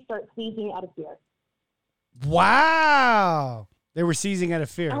literally start sneezing out of fear. Wow. They were seizing out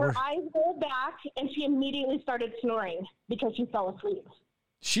of fear. Her eyes rolled back, and she immediately started snoring because she fell asleep.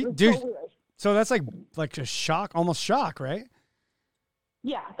 It was so weird. So that's like a shock, almost shock, right?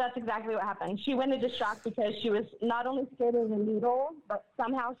 Yeah, that's exactly what happened. She went into shock because she was not only scared of the needle, but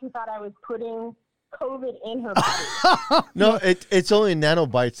somehow she thought I was putting COVID in her body. No, it's only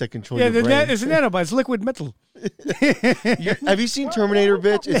nanobites that control your brain. It's a nanobite. It's liquid metal. Have you seen Terminator,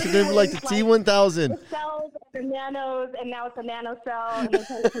 bitch? It's going to be like the T-1000. The cells they're nanos, and now it's a nano cell, and they're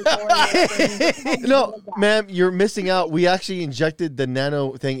trying to control it. No, ma'am, you're missing out. We actually injected the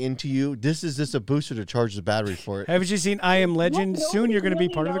nano thing into you. This is just a booster to charge the battery for it. Haven't you seen I Am Legend? What Soon you're going to be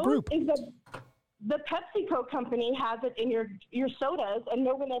nobody part of the knows group. is that the PepsiCo company has it in your sodas, and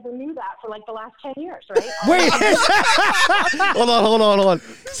no one ever knew that for like the last 10 years, right? Wait, Hold on.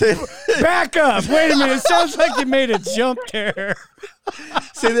 Say, back up. Wait a minute. It sounds like you made a jump there.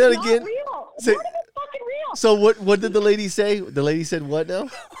 say that Not again. real. Say- None of it's fucking real. So what did the lady say? The lady said what now?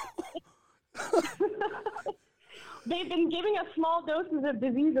 They've been giving us small doses of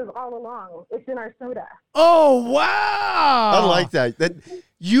diseases all along. It's in our soda. Oh, wow. I like that. That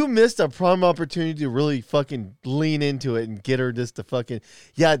you missed a prime opportunity to really fucking lean into it and get her just to fucking.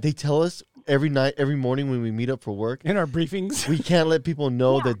 Yeah, they tell us every morning when we meet up for work. In our briefings. We can't let people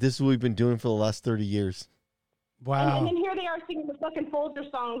know that this is what we've been doing for the last 30 years. Wow. And then here they are singing the fucking Folger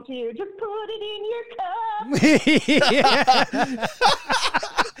song to you. Just put it in your cup.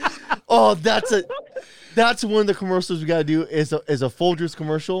 Oh, that's one of the commercials we gotta do is a Folgers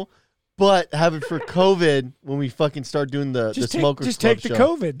commercial, but have it for COVID when we fucking start doing the Smokers just Club take the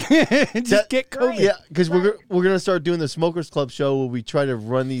show. COVID. Just get COVID. Yeah, because we're gonna start doing the Smokers Club show where we try to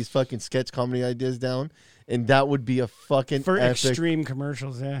run these fucking sketch comedy ideas down, and that would be a fucking For epic, extreme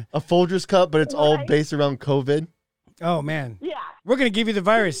commercials, yeah. a Folgers Cup, but it's all Right. based around COVID. Oh, man. Yeah. We're going to give you the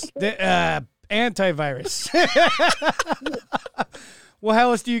virus, the antivirus. Well,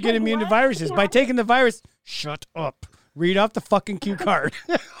 how else do you get immune to viruses? By taking the virus. Shut up. Read off the fucking cue card.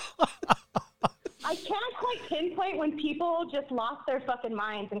 I can't quite pinpoint when people just lost their fucking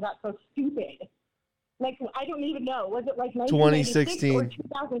minds and got so stupid. Like, I don't even know. Was it like 1996 or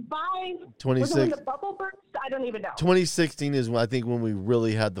 2005? Was it when the bubble burst? I don't even know. 2016 is when I think when we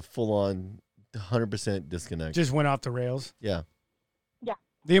really had the full on 100% disconnect. Just went off the rails. Yeah. Yeah.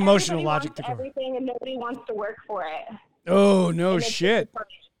 The emotional Everybody logic wants to go. everything, and nobody wants to work for it. Oh, no And it's shit. just-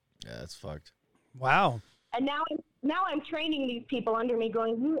 Yeah, that's fucked. Wow. And now I'm training these people under me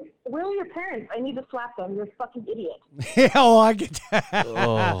going, where are your parents? I need to slap them. You're a fucking idiot. Oh, I get that.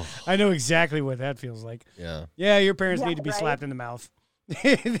 Oh. I know exactly what that feels like. Yeah. Yeah, your parents Yeah, need to be right? slapped in the mouth.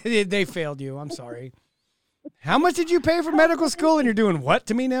 They failed you. I'm sorry. How much did you pay for medical school? And you're doing what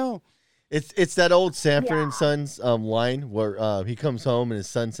to me now? It's that old Sanford and Sons line where he comes home and his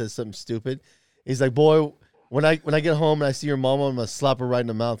son says something stupid. He's like, boy, when I get home and I see your mama, I'm going to slap her right in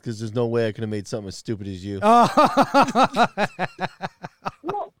the mouth because there's no way I could have made something as stupid as you.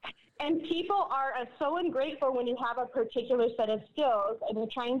 Well, and people are so ungrateful when you have a particular set of skills and you're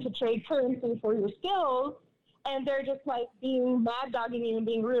trying to trade currency for your skills, and they're just like being mad dogging you and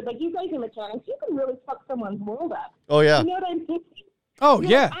being rude. Like, you guys are mechanics. You can really fuck someone's world up. Oh, yeah. You know what I'm thinking? Oh,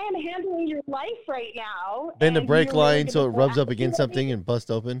 You're yeah. like, I am handling your life right now. Bend the and brake you're really line so it gonna rubs go up against after me? something and bust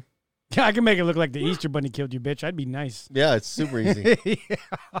open. Yeah, I can make it look like the Easter Bunny killed you, bitch. I'd be nice. Yeah, it's super easy. I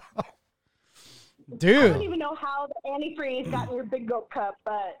don't Dude. even know how the antifreeze got in your big gulp cup,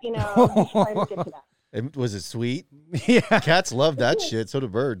 but, you know, I'm just trying to get to that. Was it sweet? Yeah. Cats love that shit. So do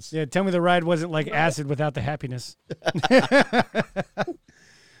birds. Yeah, tell me the ride wasn't like acid without the happiness.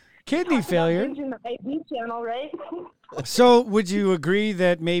 Kidney failure. Binging the AV channel, right? So would you agree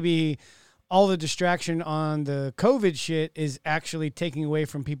that maybe all the distraction on the COVID shit is actually taking away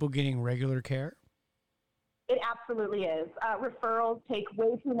from people getting regular care? It absolutely is. Referrals take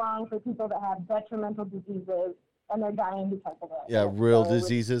way too long for people that have detrimental diseases, and they're dying because of it. Yeah, real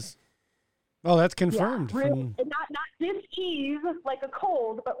diseases. Oh, that's confirmed. Real, from- and not dis-ease like a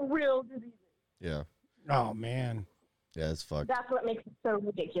cold, but real diseases. Yeah. Oh, man. Yeah, it's fucked. That's what makes it so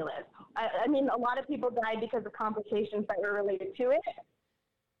ridiculous. I mean, a lot of people died because of complications that were related to it,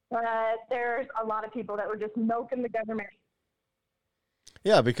 but there's a lot of people that were just milking the government.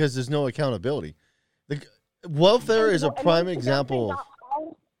 Yeah, because there's no accountability. The welfare is a And prime once the example. government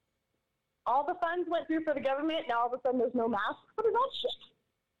got all the funds went through for the government. Now all of a sudden there's no masks. What is that shit?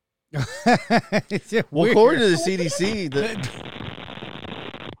 It's Well, weird. according to the CDC,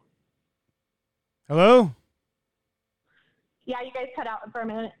 Hello? Yeah, you guys cut out for a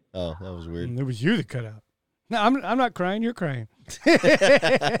minute. oh, that was weird. It was you that cut out. No, I'm not crying. You're crying.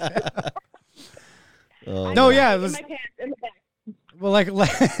 Oh, No, man. yeah, it In was my pants, in the back. well,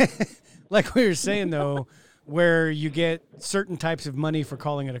 like we were saying though, where you get certain types of money for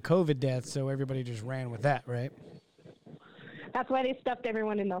calling it a COVID death, so everybody just ran with that, right? That's why they stuffed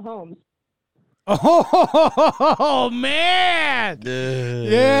everyone in the homes. Oh man!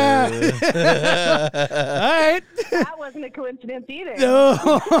 Yeah. All right. That wasn't a coincidence either. No.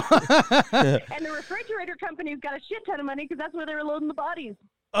 And the refrigerator company's got a shit ton of money because that's where they were loading the bodies.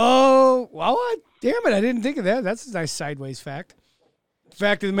 Oh, well, damn it! I didn't think of that. That's a nice sideways fact.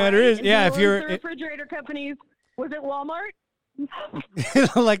 Fact of the matter is, And yeah, who if you're owns the refrigerator companies, was it Walmart?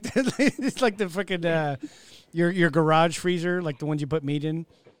 like it's like the freaking your garage freezer, like the ones you put meat in.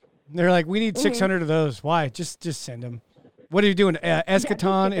 They're like, we need 600 of those. Why? Just send them. What are you doing?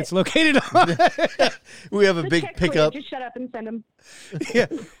 Eschaton. It's located on. We have a The big check's clear. pickup. Just shut up and send them. Yeah.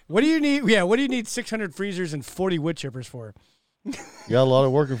 What do you need? Yeah. What do you need 600 freezers and 40 wood chippers for? You got a lot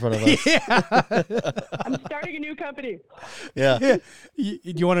of work in front of us. I'm starting a new company. Yeah.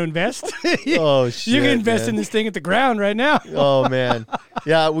 You want to invest? Oh shit. You can invest man. in this thing at the ground right now. Oh man.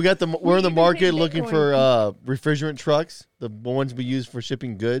 Yeah, we're in the even market pay looking for refrigerant trucks, the ones we use for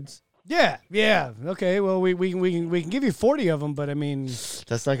shipping goods. Yeah. Okay. Well, we can give you 40 of them, but I mean,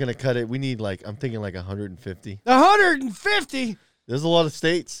 That's not gonna cut it. We need I'm thinking 150. 150. There's a lot of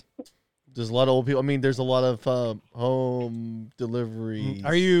states. There's a lot of old people. I mean, there's a lot of home delivery.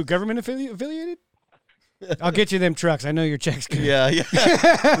 Are you government affiliated? I'll get you them trucks. I know your check's good. Yeah.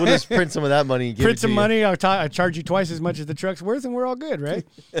 We'll just print some of that money and give Print it to some you. money. I charge you twice as much as the truck's worth, and we're all good, right?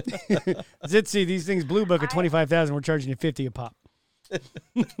 Zitsy, these things Blue Book at 25,000. We're charging you 50 a pop.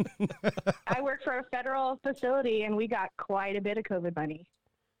 I work for a federal facility, and we got quite a bit of COVID money.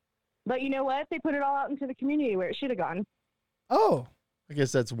 But you know what? They put it all out into the community where it should have gone. Oh, I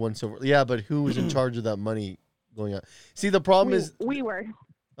guess that's one silver. Yeah, but who was in charge of that money going out? See, the problem is, We were.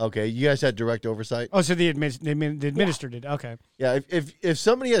 okay, you guys had direct oversight. so the administered it. Okay. Yeah, if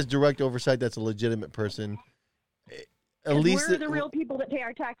somebody has direct oversight, that's a legitimate person. At least we're the real people that pay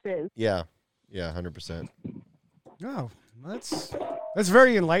our taxes. Yeah, 100%. Oh, that's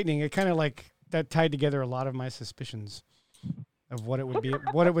very enlightening. It kind of like that tied together a lot of my suspicions of what it would be,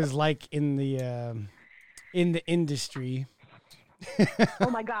 what it was like in the industry. Oh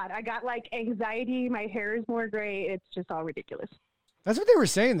my God, I got anxiety. My hair is more gray. It's just all ridiculous. That's what they were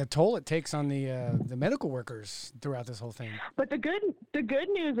saying. The toll it takes on the medical workers throughout this whole thing. But the good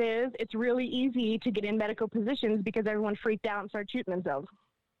news is it's really easy to get in medical positions because everyone freaked out and started shooting themselves.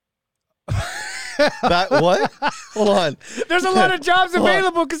 What? Hold on. There's a lot of jobs Hold on.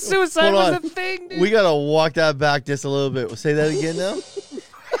 available because suicide Hold was on. a thing, dude. We gotta walk that back just a little bit. Say that again now.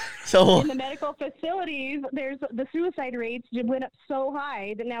 So In the medical facilities, the suicide rates went up so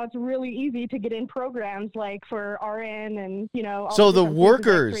high that now it's really easy to get in programs like for RN and all So the different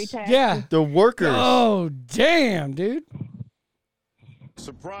workers- X-ray techs. Yeah. the workers. Oh, damn, dude.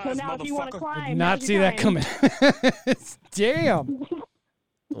 Surprise, So now if you want to climb, Not now's see your that time. coming. Damn.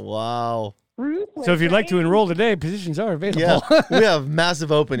 Wow. Ruthless, So if you'd like to right? enroll today, positions are available. Yeah, we have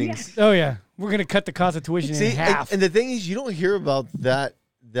massive openings. Oh, yeah. We're going to cut the cost of tuition See, in half. and the thing is, you don't hear about that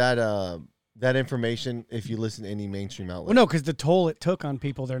information if you listen to any mainstream outlet. Well, no, because the toll it took on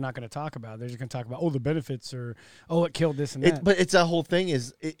people, they're not going to talk about. They're just going to talk about, the benefits or, it killed this and that. But it's that whole thing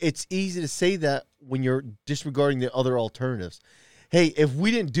is it's easy to say that when you're disregarding the other alternatives. Hey, if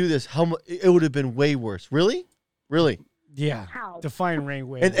we didn't do this, it would have been way worse. Really? Yeah. How? Define rain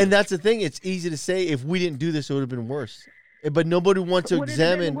way. And that's the thing. It's easy to say if we didn't do this, it would have been worse. But nobody wants to Would it have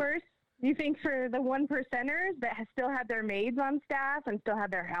been examine. worse? You think for the 1%ers that still had their maids on staff and still had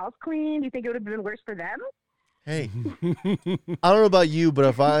their house clean, do you think it would have been worse for them? Hey, I don't know about you, but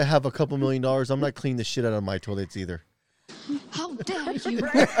if I have a couple $1 million, I'm not cleaning the shit out of my toilets either. How dare you?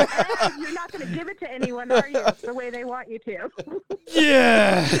 Right? You're not going to give it to anyone, are you? The way they want you to.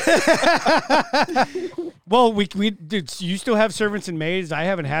 Yeah. Well, we dude, you still have servants and maids. I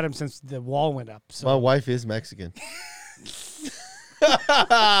haven't had them since the wall went up. So My wife is Mexican.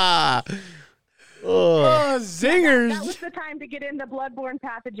 oh, zingers. That was the time to get in the bloodborne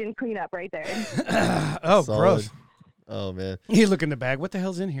pathogen cleanup right there. Oh, Solid. gross. Oh man. You look in the bag. What the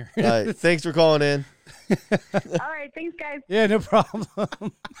hell's in here? All right, thanks for calling in. All right, thanks, guys. Yeah, no problem.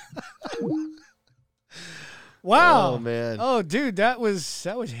 Wow. Oh man, Oh, dude, that was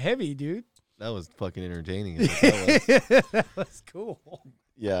heavy, dude. that was fucking entertaining. is what that was. That was cool.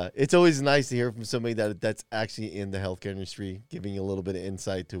 Yeah, it's always nice to hear from somebody that's actually in the healthcare industry, giving you a little bit of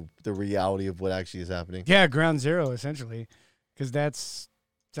insight to the reality of what actually is happening. Yeah, ground zero essentially, because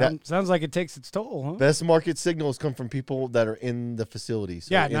sounds like it takes its toll, huh? Best market signals come from people that are in the facilities,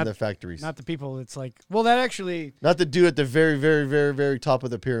 Yeah, in the factories, Not the people. It's like, well, that actually, not the dude at the very, very, very, very top of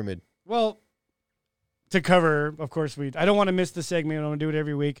the pyramid. well, to cover, of course, I don't want to miss the segment. I want to do it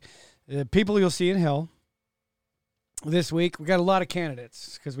every week. People you'll see in hell. This week, we got a lot of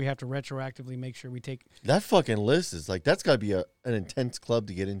candidates because we have to retroactively make sure we take. That fucking list is like, that's got to be an intense club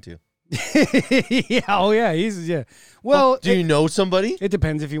to get into. Yeah, oh yeah, yeah. Well, Do you know somebody? it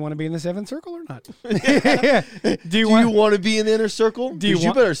depends if you want to be in the seventh circle or not. Do you want to be in the inner circle? Do you 'Cause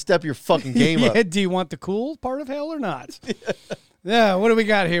want- better step your fucking game up. Do you want the cool part of hell or not? Yeah, what do we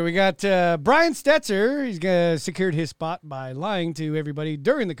got here? We got Brian Stetzer. He's secured his spot by lying to everybody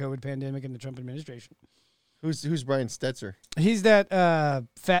during the COVID pandemic in the Trump administration. Who's Brian Stetzer? He's that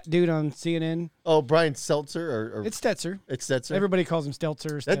fat dude on CNN. Oh, Brian Seltzer? Or It's Stetzer. It's Stetzer? Everybody calls him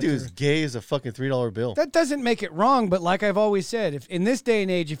Stelzer. That Stetzer. dude's gay as a fucking $3 bill. That doesn't make it wrong, but like I've always said, if in this day and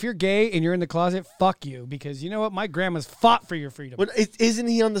age, if you're gay and you're in the closet, fuck you, because you know what? My grandma's fought for your freedom. But isn't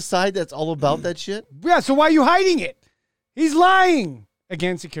he on the side that's all about that shit? Yeah, so why are you hiding it? He's lying.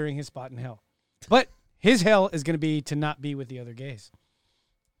 Again, securing his spot in hell. But his hell is going to be to not be with the other gays.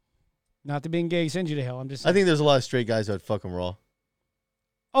 Not that being gay sends you to hell. I'm just saying. I think there's a lot of straight guys that would fuck him raw.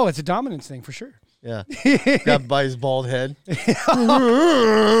 Oh, it's a dominance thing for sure. Yeah. Grabbed by his bald head.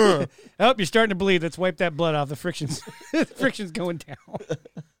 Oh, you're starting to bleed. Let's wipe that blood off. The friction's going down.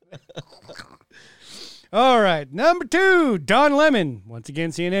 All right. Number 2, Don Lemon. Once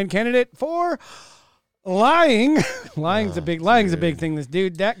again, CNN candidate for lying. Lying's a big thing. This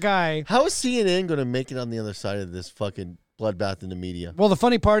dude, that guy. How is CNN going to make it on the other side of this fucking bloodbath in the media? Well, the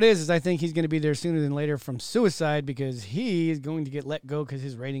funny part is I think he's going to be there sooner than later from suicide because he is going to get let go because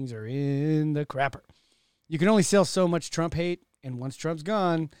his ratings are in the crapper. You can only sell so much Trump hate, and once Trump's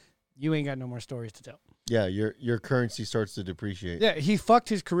gone, you ain't got no more stories to tell. Yeah, your currency starts to depreciate. Yeah, he fucked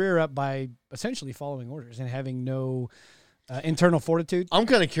his career up by essentially following orders and having no internal fortitude. I'm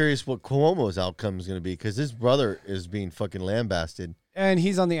kind of curious what Cuomo's outcome is going to be because his brother is being fucking lambasted. And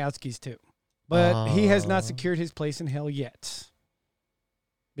he's on the outskis too. But he has not secured his place in hell yet.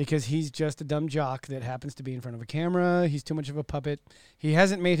 Because he's just a dumb jock that happens to be in front of a camera. He's too much of a puppet. He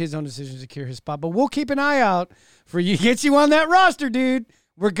hasn't made his own decision to secure his spot. But we'll keep an eye out for you. Get you on that roster, dude.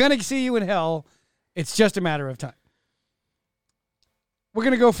 We're going to see you in hell. It's just a matter of time. We're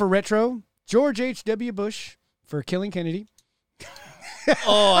going to go for retro. George H.W. Bush for killing Kennedy.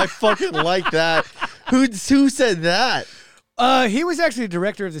 Oh, I fucking like that. Who said that? He was actually the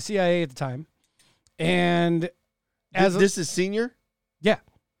director of the CIA at the time. And this is senior? Yeah.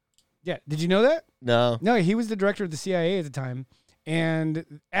 Yeah. Did you know that? No. No, he was the director of the CIA at the time.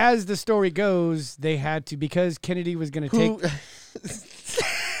 And as the story goes, they had to, because Kennedy was going to take...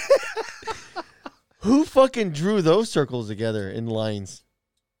 Who fucking drew those circles together in lines?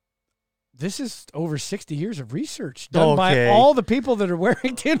 This is over 60 years of research done by all the people that are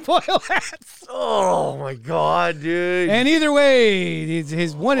wearing tinfoil hats. Oh, my God, dude. And either way,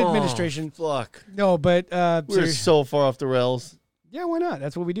 his one administration... Fuck. No, but... We're so far off the rails. Yeah, why not?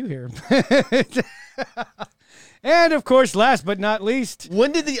 That's what we do here. And, of course, last but not least...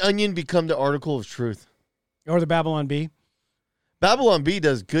 When did The Onion become the article of truth? Or the Babylon Bee? Babylon Bee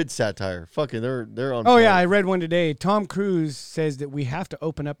does good satire. Fucking, they're on. Oh, yeah, I read one today. Tom Cruise says that we have to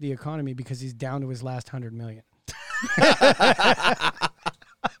open up the economy because he's down to his last 100 million.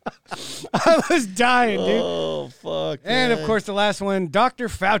 I was dying, dude. Oh, fuck. And, man. of course, the last one, Dr.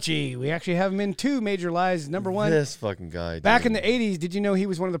 Fauci. We actually have him in 2 major lies. Number 1. This fucking guy. Back in the 80s, did you know he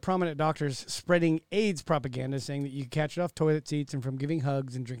was one of the prominent doctors spreading AIDS propaganda, saying that you could catch it off toilet seats and from giving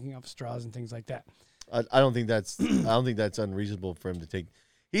hugs and drinking off straws and things like that? I don't think that's unreasonable for him to take.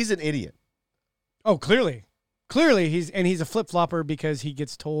 He's an idiot. Oh, clearly he's a flip-flopper because he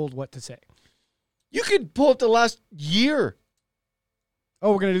gets told what to say. You could pull up the last year.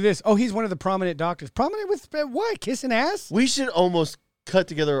 Oh, we're gonna do this. Oh, he's one of the prominent doctors. Prominent with what? Kissing ass? We should almost cut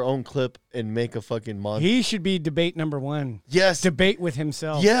together our own clip and make a fucking month. He should be debate number 1. Yes. Debate with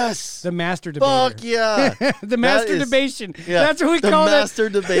himself. Yes. The master debater. Fuck yeah. The master debation. Yeah, That's what we call it. The master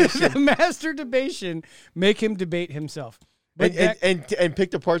debation. The master debation. Make him debate himself. But and pick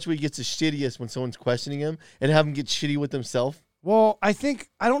the parts where he gets the shittiest when someone's questioning him and have him get shitty with himself. Well, I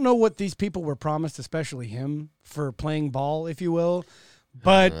don't know what these people were promised, especially him, for playing ball, if you will.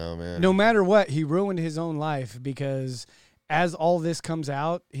 But no matter what, he ruined his own life because as all this comes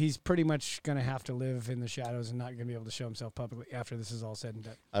out, he's pretty much going to have to live in the shadows and not going to be able to show himself publicly after this is all said and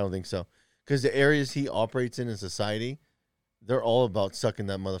done. I don't think so. Because the areas he operates in society, they're all about sucking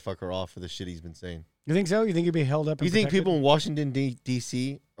that motherfucker off for the shit he's been saying. You think so? You think he'd be held up? You think people in Washington,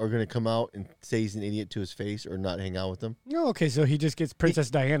 D.C. are going to come out and say he's an idiot to his face or not hang out with him? No, okay, so he just gets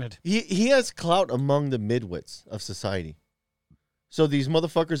Princess Diana'd. He has clout among the midwits of society. So these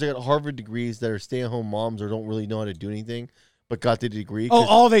motherfuckers that got Harvard degrees that are stay-at-home moms or don't really know how to do anything, but got the degree. Oh,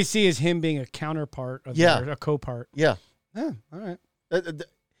 all they see is him being a counterpart of a co-part. Yeah. Oh, all right.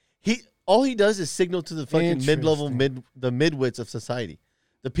 All he does is signal to the fucking mid-level, the midwits of society.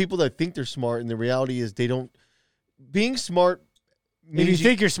 The people that think they're smart, and the reality is they don't. Being smart means if you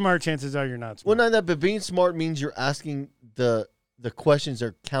think you're smart, chances are you're not smart. Well, not that, but being smart means you're asking the questions that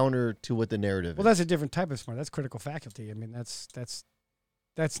are counter to what the narrative is. Well, that's a different type of smart. That's critical faculty. I mean, that's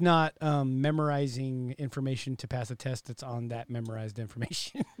That's not memorizing information to pass a test that's on that memorized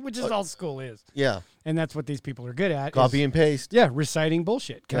information, which is all school is. Yeah. And that's what these people are good at. Copy and paste. Yeah, reciting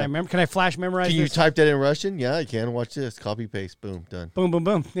bullshit. Can I flash memorize Can you this? type that in Russian? Yeah, I can. Watch this. Copy, paste. Boom. Done. Boom, boom,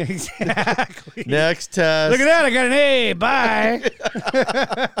 boom. Exactly. Next test. Look at that. I got an A. Bye.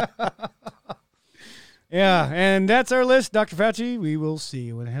 Yeah, and that's our list, Dr. Fauci. We will see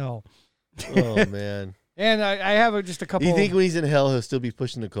you in hell. Oh, man. And I have just a couple. Do you think when he's in hell, he'll still be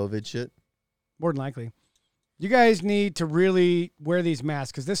pushing the COVID shit? More than likely. You guys need to really wear these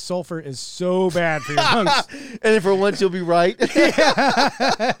masks because this sulfur is so bad for your lungs. And then for once, you'll be right.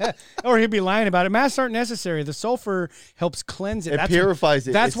 Or he'll be lying about it. Masks aren't necessary. The sulfur helps cleanse it. It purifies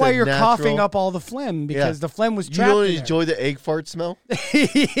it. That's It's why a you're coughing natural- up all the phlegm because the phlegm was You trapped don't in there. enjoy the egg fart smell?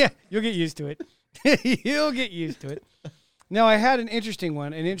 Yeah, you'll get used to it. You'll get used to it. Now, I had an interesting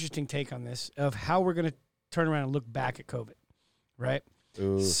take on this of how we're going to turn around and look back at COVID, right?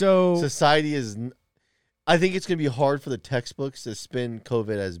 Ooh. So Society is... I think it's going to be hard for the textbooks to spin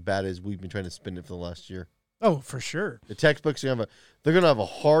COVID as bad as we've been trying to spin it for the last year. Oh, for sure. The textbooks are they're going to have a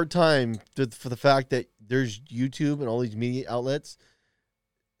hard time for the fact that there's YouTube and all these media outlets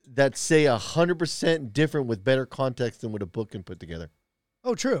that say 100% different with better context than what a book can put together.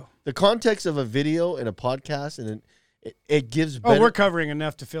 Oh, true. The context of a video and a podcast, and it gives better... Oh, we're covering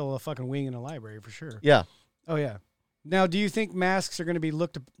enough to fill a fucking wing in a library for sure. Yeah. Oh, yeah. Now, do you think masks are going to be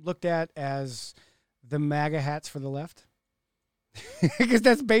looked at as the MAGA hats for the left? Because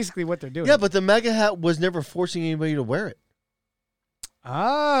that's basically what they're doing. Yeah, but the MAGA hat was never forcing anybody to wear it.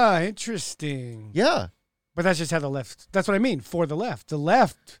 Ah, interesting. Yeah. But that's just how the left... That's what I mean, for the left. The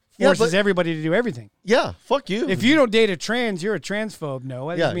left forces everybody to do everything. Yeah, fuck you. If you don't date a trans, you're a transphobe. No,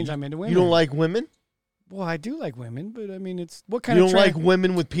 that just means I'm into women. You don't like women? Well, I do like women, but I mean, it's... What kind You of don't like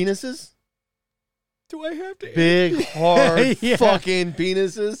women with penises? Do I have to... Big, hard, Yeah. fucking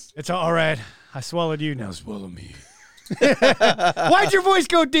penises? It's all right. I swallowed you. Now swallow me. Why'd your voice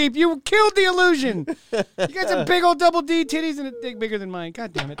go deep? You killed the illusion. You got some big old double D titties and a dick bigger than mine.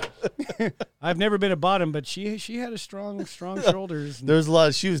 God damn it. I've never been a bottom, but she had a strong shoulders. There's a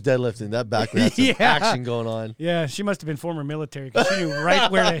lot. She was deadlifting. That back had some Yeah. action going on. Yeah, she must have been former military because she knew right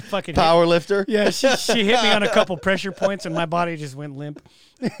where they fucking Power lifter? Yeah, she hit me on a couple pressure points and my body just went limp.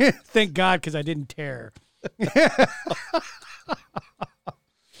 Thank God, because I didn't tear.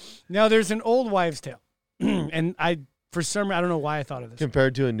 Now, there's an old wives' tale, and I don't know why I thought of this.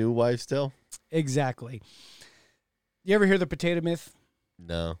 Compared to a new wives' tale? Exactly. You ever hear the potato myth?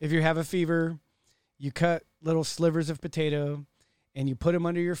 No. If you have a fever, you cut little slivers of potato and you put them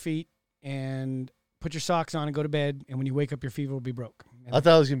under your feet and put your socks on and go to bed. And when you wake up, your fever will be broke. I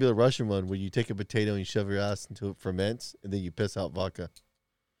thought it was going to be the Russian one where you take a potato and you shove your ass until it ferments and then you piss out vodka.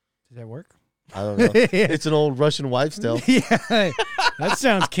 Does that work? I don't know. It's an old Russian wives' tale. Yeah, that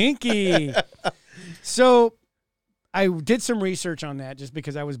sounds kinky. So I did some research on that just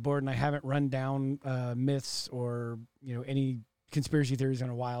because I was bored and I haven't run down myths or any conspiracy theories in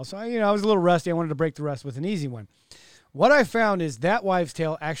a while. So I was a little rusty. I wanted to break the rust with an easy one. What I found is that wives'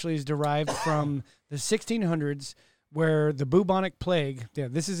 tale actually is derived from the 1600s, where the bubonic plague. Yeah,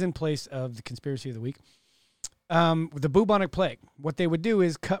 this is in place of the conspiracy of the week. The bubonic plague. What they would do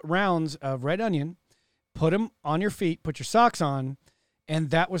is cut rounds of red onion, put them on your feet, put your socks on, and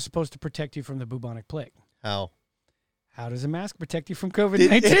that was supposed to protect you from the bubonic plague. How? How does a mask protect you from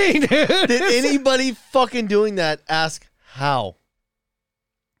COVID-19? Did anybody fucking doing that ask how?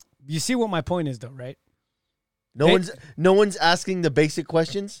 You see what my point is, though, right? No one's asking the basic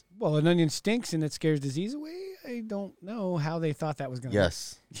questions? Well, an onion stinks and it scares disease away. I don't know how they thought that was going to work.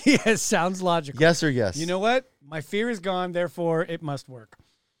 Yes. Yes, sounds logical. Yes or yes? You know what? My fear is gone, therefore it must work.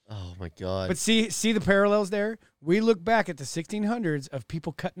 Oh, my God. But see the parallels there? We look back at the 1600s of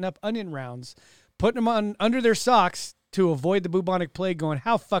people cutting up onion rounds, putting them on under their socks to avoid the bubonic plague, going,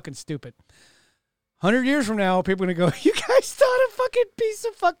 how fucking stupid. 100 years from now, people are going to go, you guys thought a fucking piece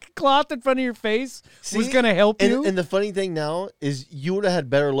of fucking cloth in front of your face was going to help you? And the funny thing now is you would have had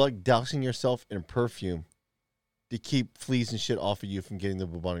better luck dousing yourself in perfume to keep fleas and shit off of you from getting the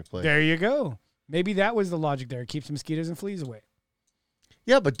bubonic plague. There you go. Maybe that was the logic there. It keeps mosquitoes and fleas away.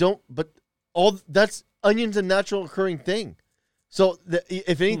 Yeah, but that's onion's a natural occurring thing. So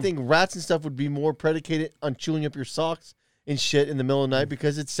if anything, rats and stuff would be more predicated on chewing up your socks and shit in the middle of the night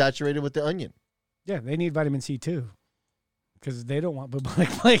because it's saturated with the onion. Yeah, they need vitamin C too, because they don't want bubonic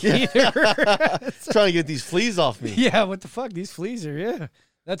plague either. Trying to get these fleas off me. Yeah, what the fuck? These fleas are,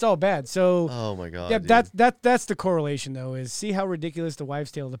 that's all bad. So, oh my God. Yeah, dude. that's the correlation though. Is see how ridiculous the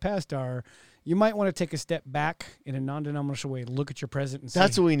wives' tale of the past are. you might want to take a step back in a non-denominational way, look at your present, and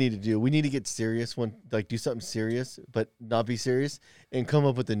That's say, what we need to do. We need to get serious, do something serious, but not be serious, and come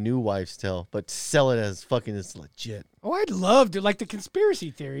up with a new wives' tale, but sell it as fucking it's legit. oh, I'd love to, like the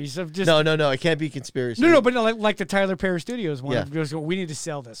conspiracy theories of just No, it can't be conspiracy. No, but like the Tyler Perry Studios one. Yeah. Just go, we need to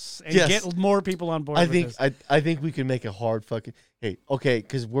sell this and Yes. get more people on board. I with think this. I think we can make a hard fucking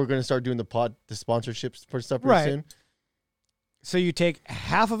because we're gonna start doing the sponsorships for stuff pretty Right. soon. So you take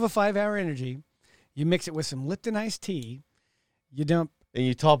half of a 5-hour energy, you mix it with some Lipton iced tea, you dump. And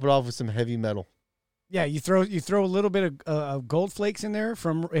you top it off with some heavy metal. Yeah, you throw a little bit of gold flakes in there.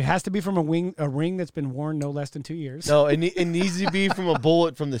 It has to be from a ring that's been worn no less than 2 years. No, it needs to be from a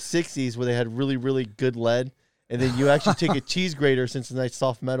bullet from the '60s where they had really, really good lead. And then you actually take a cheese grater, since it's nice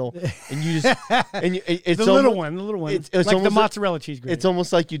soft metal, and you just it's the little one, It's like the almost mozzarella cheese grater. It's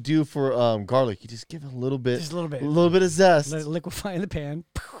almost like you do for garlic. You just give it a little bit, Just a little bit of zest. Let it liquefy in the pan.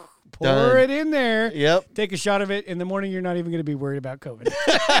 Pour Done. it in there. Yep. Take a shot of it. In the morning, you're not even going to be worried about COVID.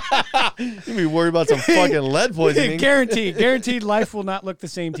 You'd be worried about some fucking lead poisoning. Guaranteed life will not look the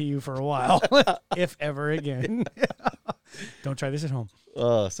same to you for a while, if ever again. Don't try this at home.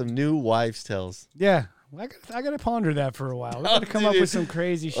 Some new wives' tales. Yeah. Well, I got to ponder that for a while. We got to come up with some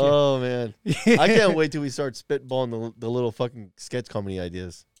crazy shit. Oh man, I can't wait till we start spitballing the little fucking sketch comedy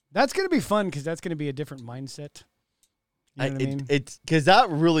ideas. That's going to be fun because that's going to be a different mindset. You know what I mean? It's because that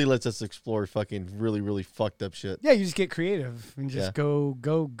really lets us explore fucking really, really fucked up shit. Yeah, you just get creative and just Yeah.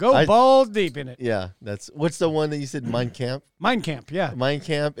 go balls deep in it. Yeah, what's the one that you said? Mind Camp. Mind Camp, yeah. Mind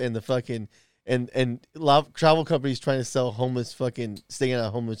Camp and the fucking and a lot of travel companies trying to sell homeless fucking staying at a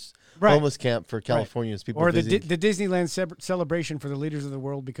homeless camp for Californians. People or the visiting. the Disneyland celebration for the leaders of the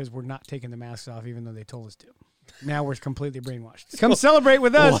world because we're not taking the masks off even though they told us to. Now we're completely brainwashed. Come celebrate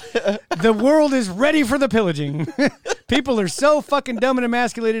with us. The world is ready for the pillaging. People are so fucking dumb and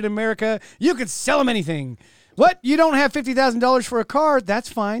emasculated in America. You could sell them anything. What? You don't have $50,000 for a car? That's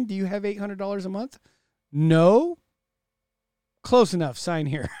fine. Do you have $800 a month? No. Close enough. Sign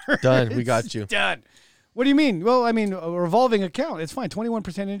here. Done. We got you. Done. What do you mean? Well, I mean, a revolving account. It's fine. 21%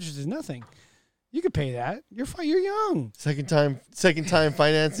 interest is nothing. You could pay that. You're fine. You're young. Second time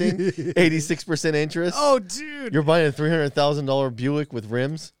financing, 86% interest. Oh, dude. You're buying a $300,000 Buick with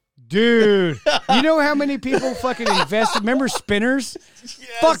rims. Dude, you know how many people fucking invested? Remember spinners? Yes.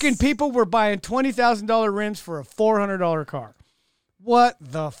 Fucking people were buying $20,000 rims for a $400 car. What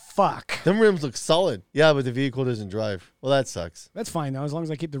the fuck? Them rims look solid. Yeah, but the vehicle doesn't drive. Well, that sucks. That's fine, though. As long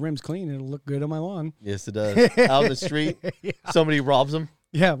as I keep the rims clean, it'll look good on my lawn. Yes, it does. Out in the street, somebody robs them.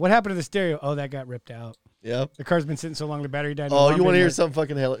 Yeah, what happened to the stereo? Oh, that got ripped out. Yep. The car's been sitting so long, the battery died. Oh, you want to hear something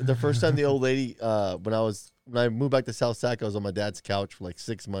fucking hell? The first time the old lady, when I moved back to South Sac, I was on my dad's couch for like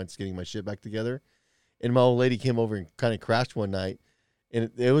 6 months getting my shit back together. And my old lady came over and kind of crashed one night.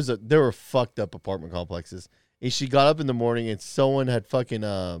 And there were fucked up apartment complexes. And she got up in the morning and someone had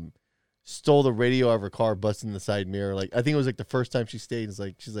fucking stole the radio out of her car, busted in the side mirror. Like, I think it was like the first time she stayed.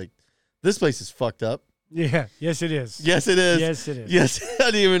 She's like, this place is fucked up. Yeah. Yes, it is. Yes, it is. Yes, it is. Yes. I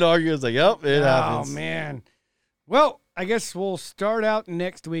didn't even argue. I was like, yep, it happens. Oh, man. Well, I guess we'll start out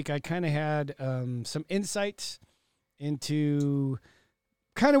next week. I kind of had some insights into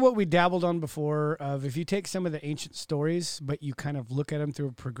kind of what we dabbled on before of if you take some of the ancient stories, but you kind of look at them through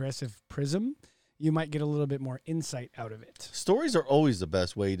a progressive prism, you might get a little bit more insight out of it. Stories are always the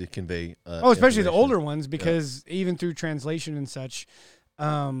best way to convey especially the information. older ones, because even through translation and such,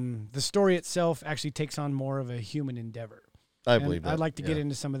 the story itself actually takes on more of a human endeavor. I believe that. I'd like to get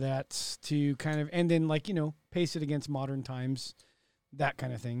into some of that to kind of, and then pace it against modern times, that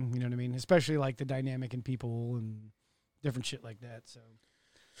kind of thing. You know what I mean? Especially like the dynamic in people and different shit like that. So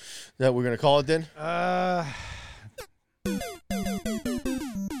that we're going to call it then?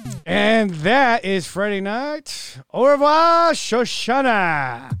 And that is Friday night. Au revoir,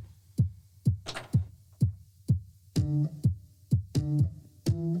 Shoshana.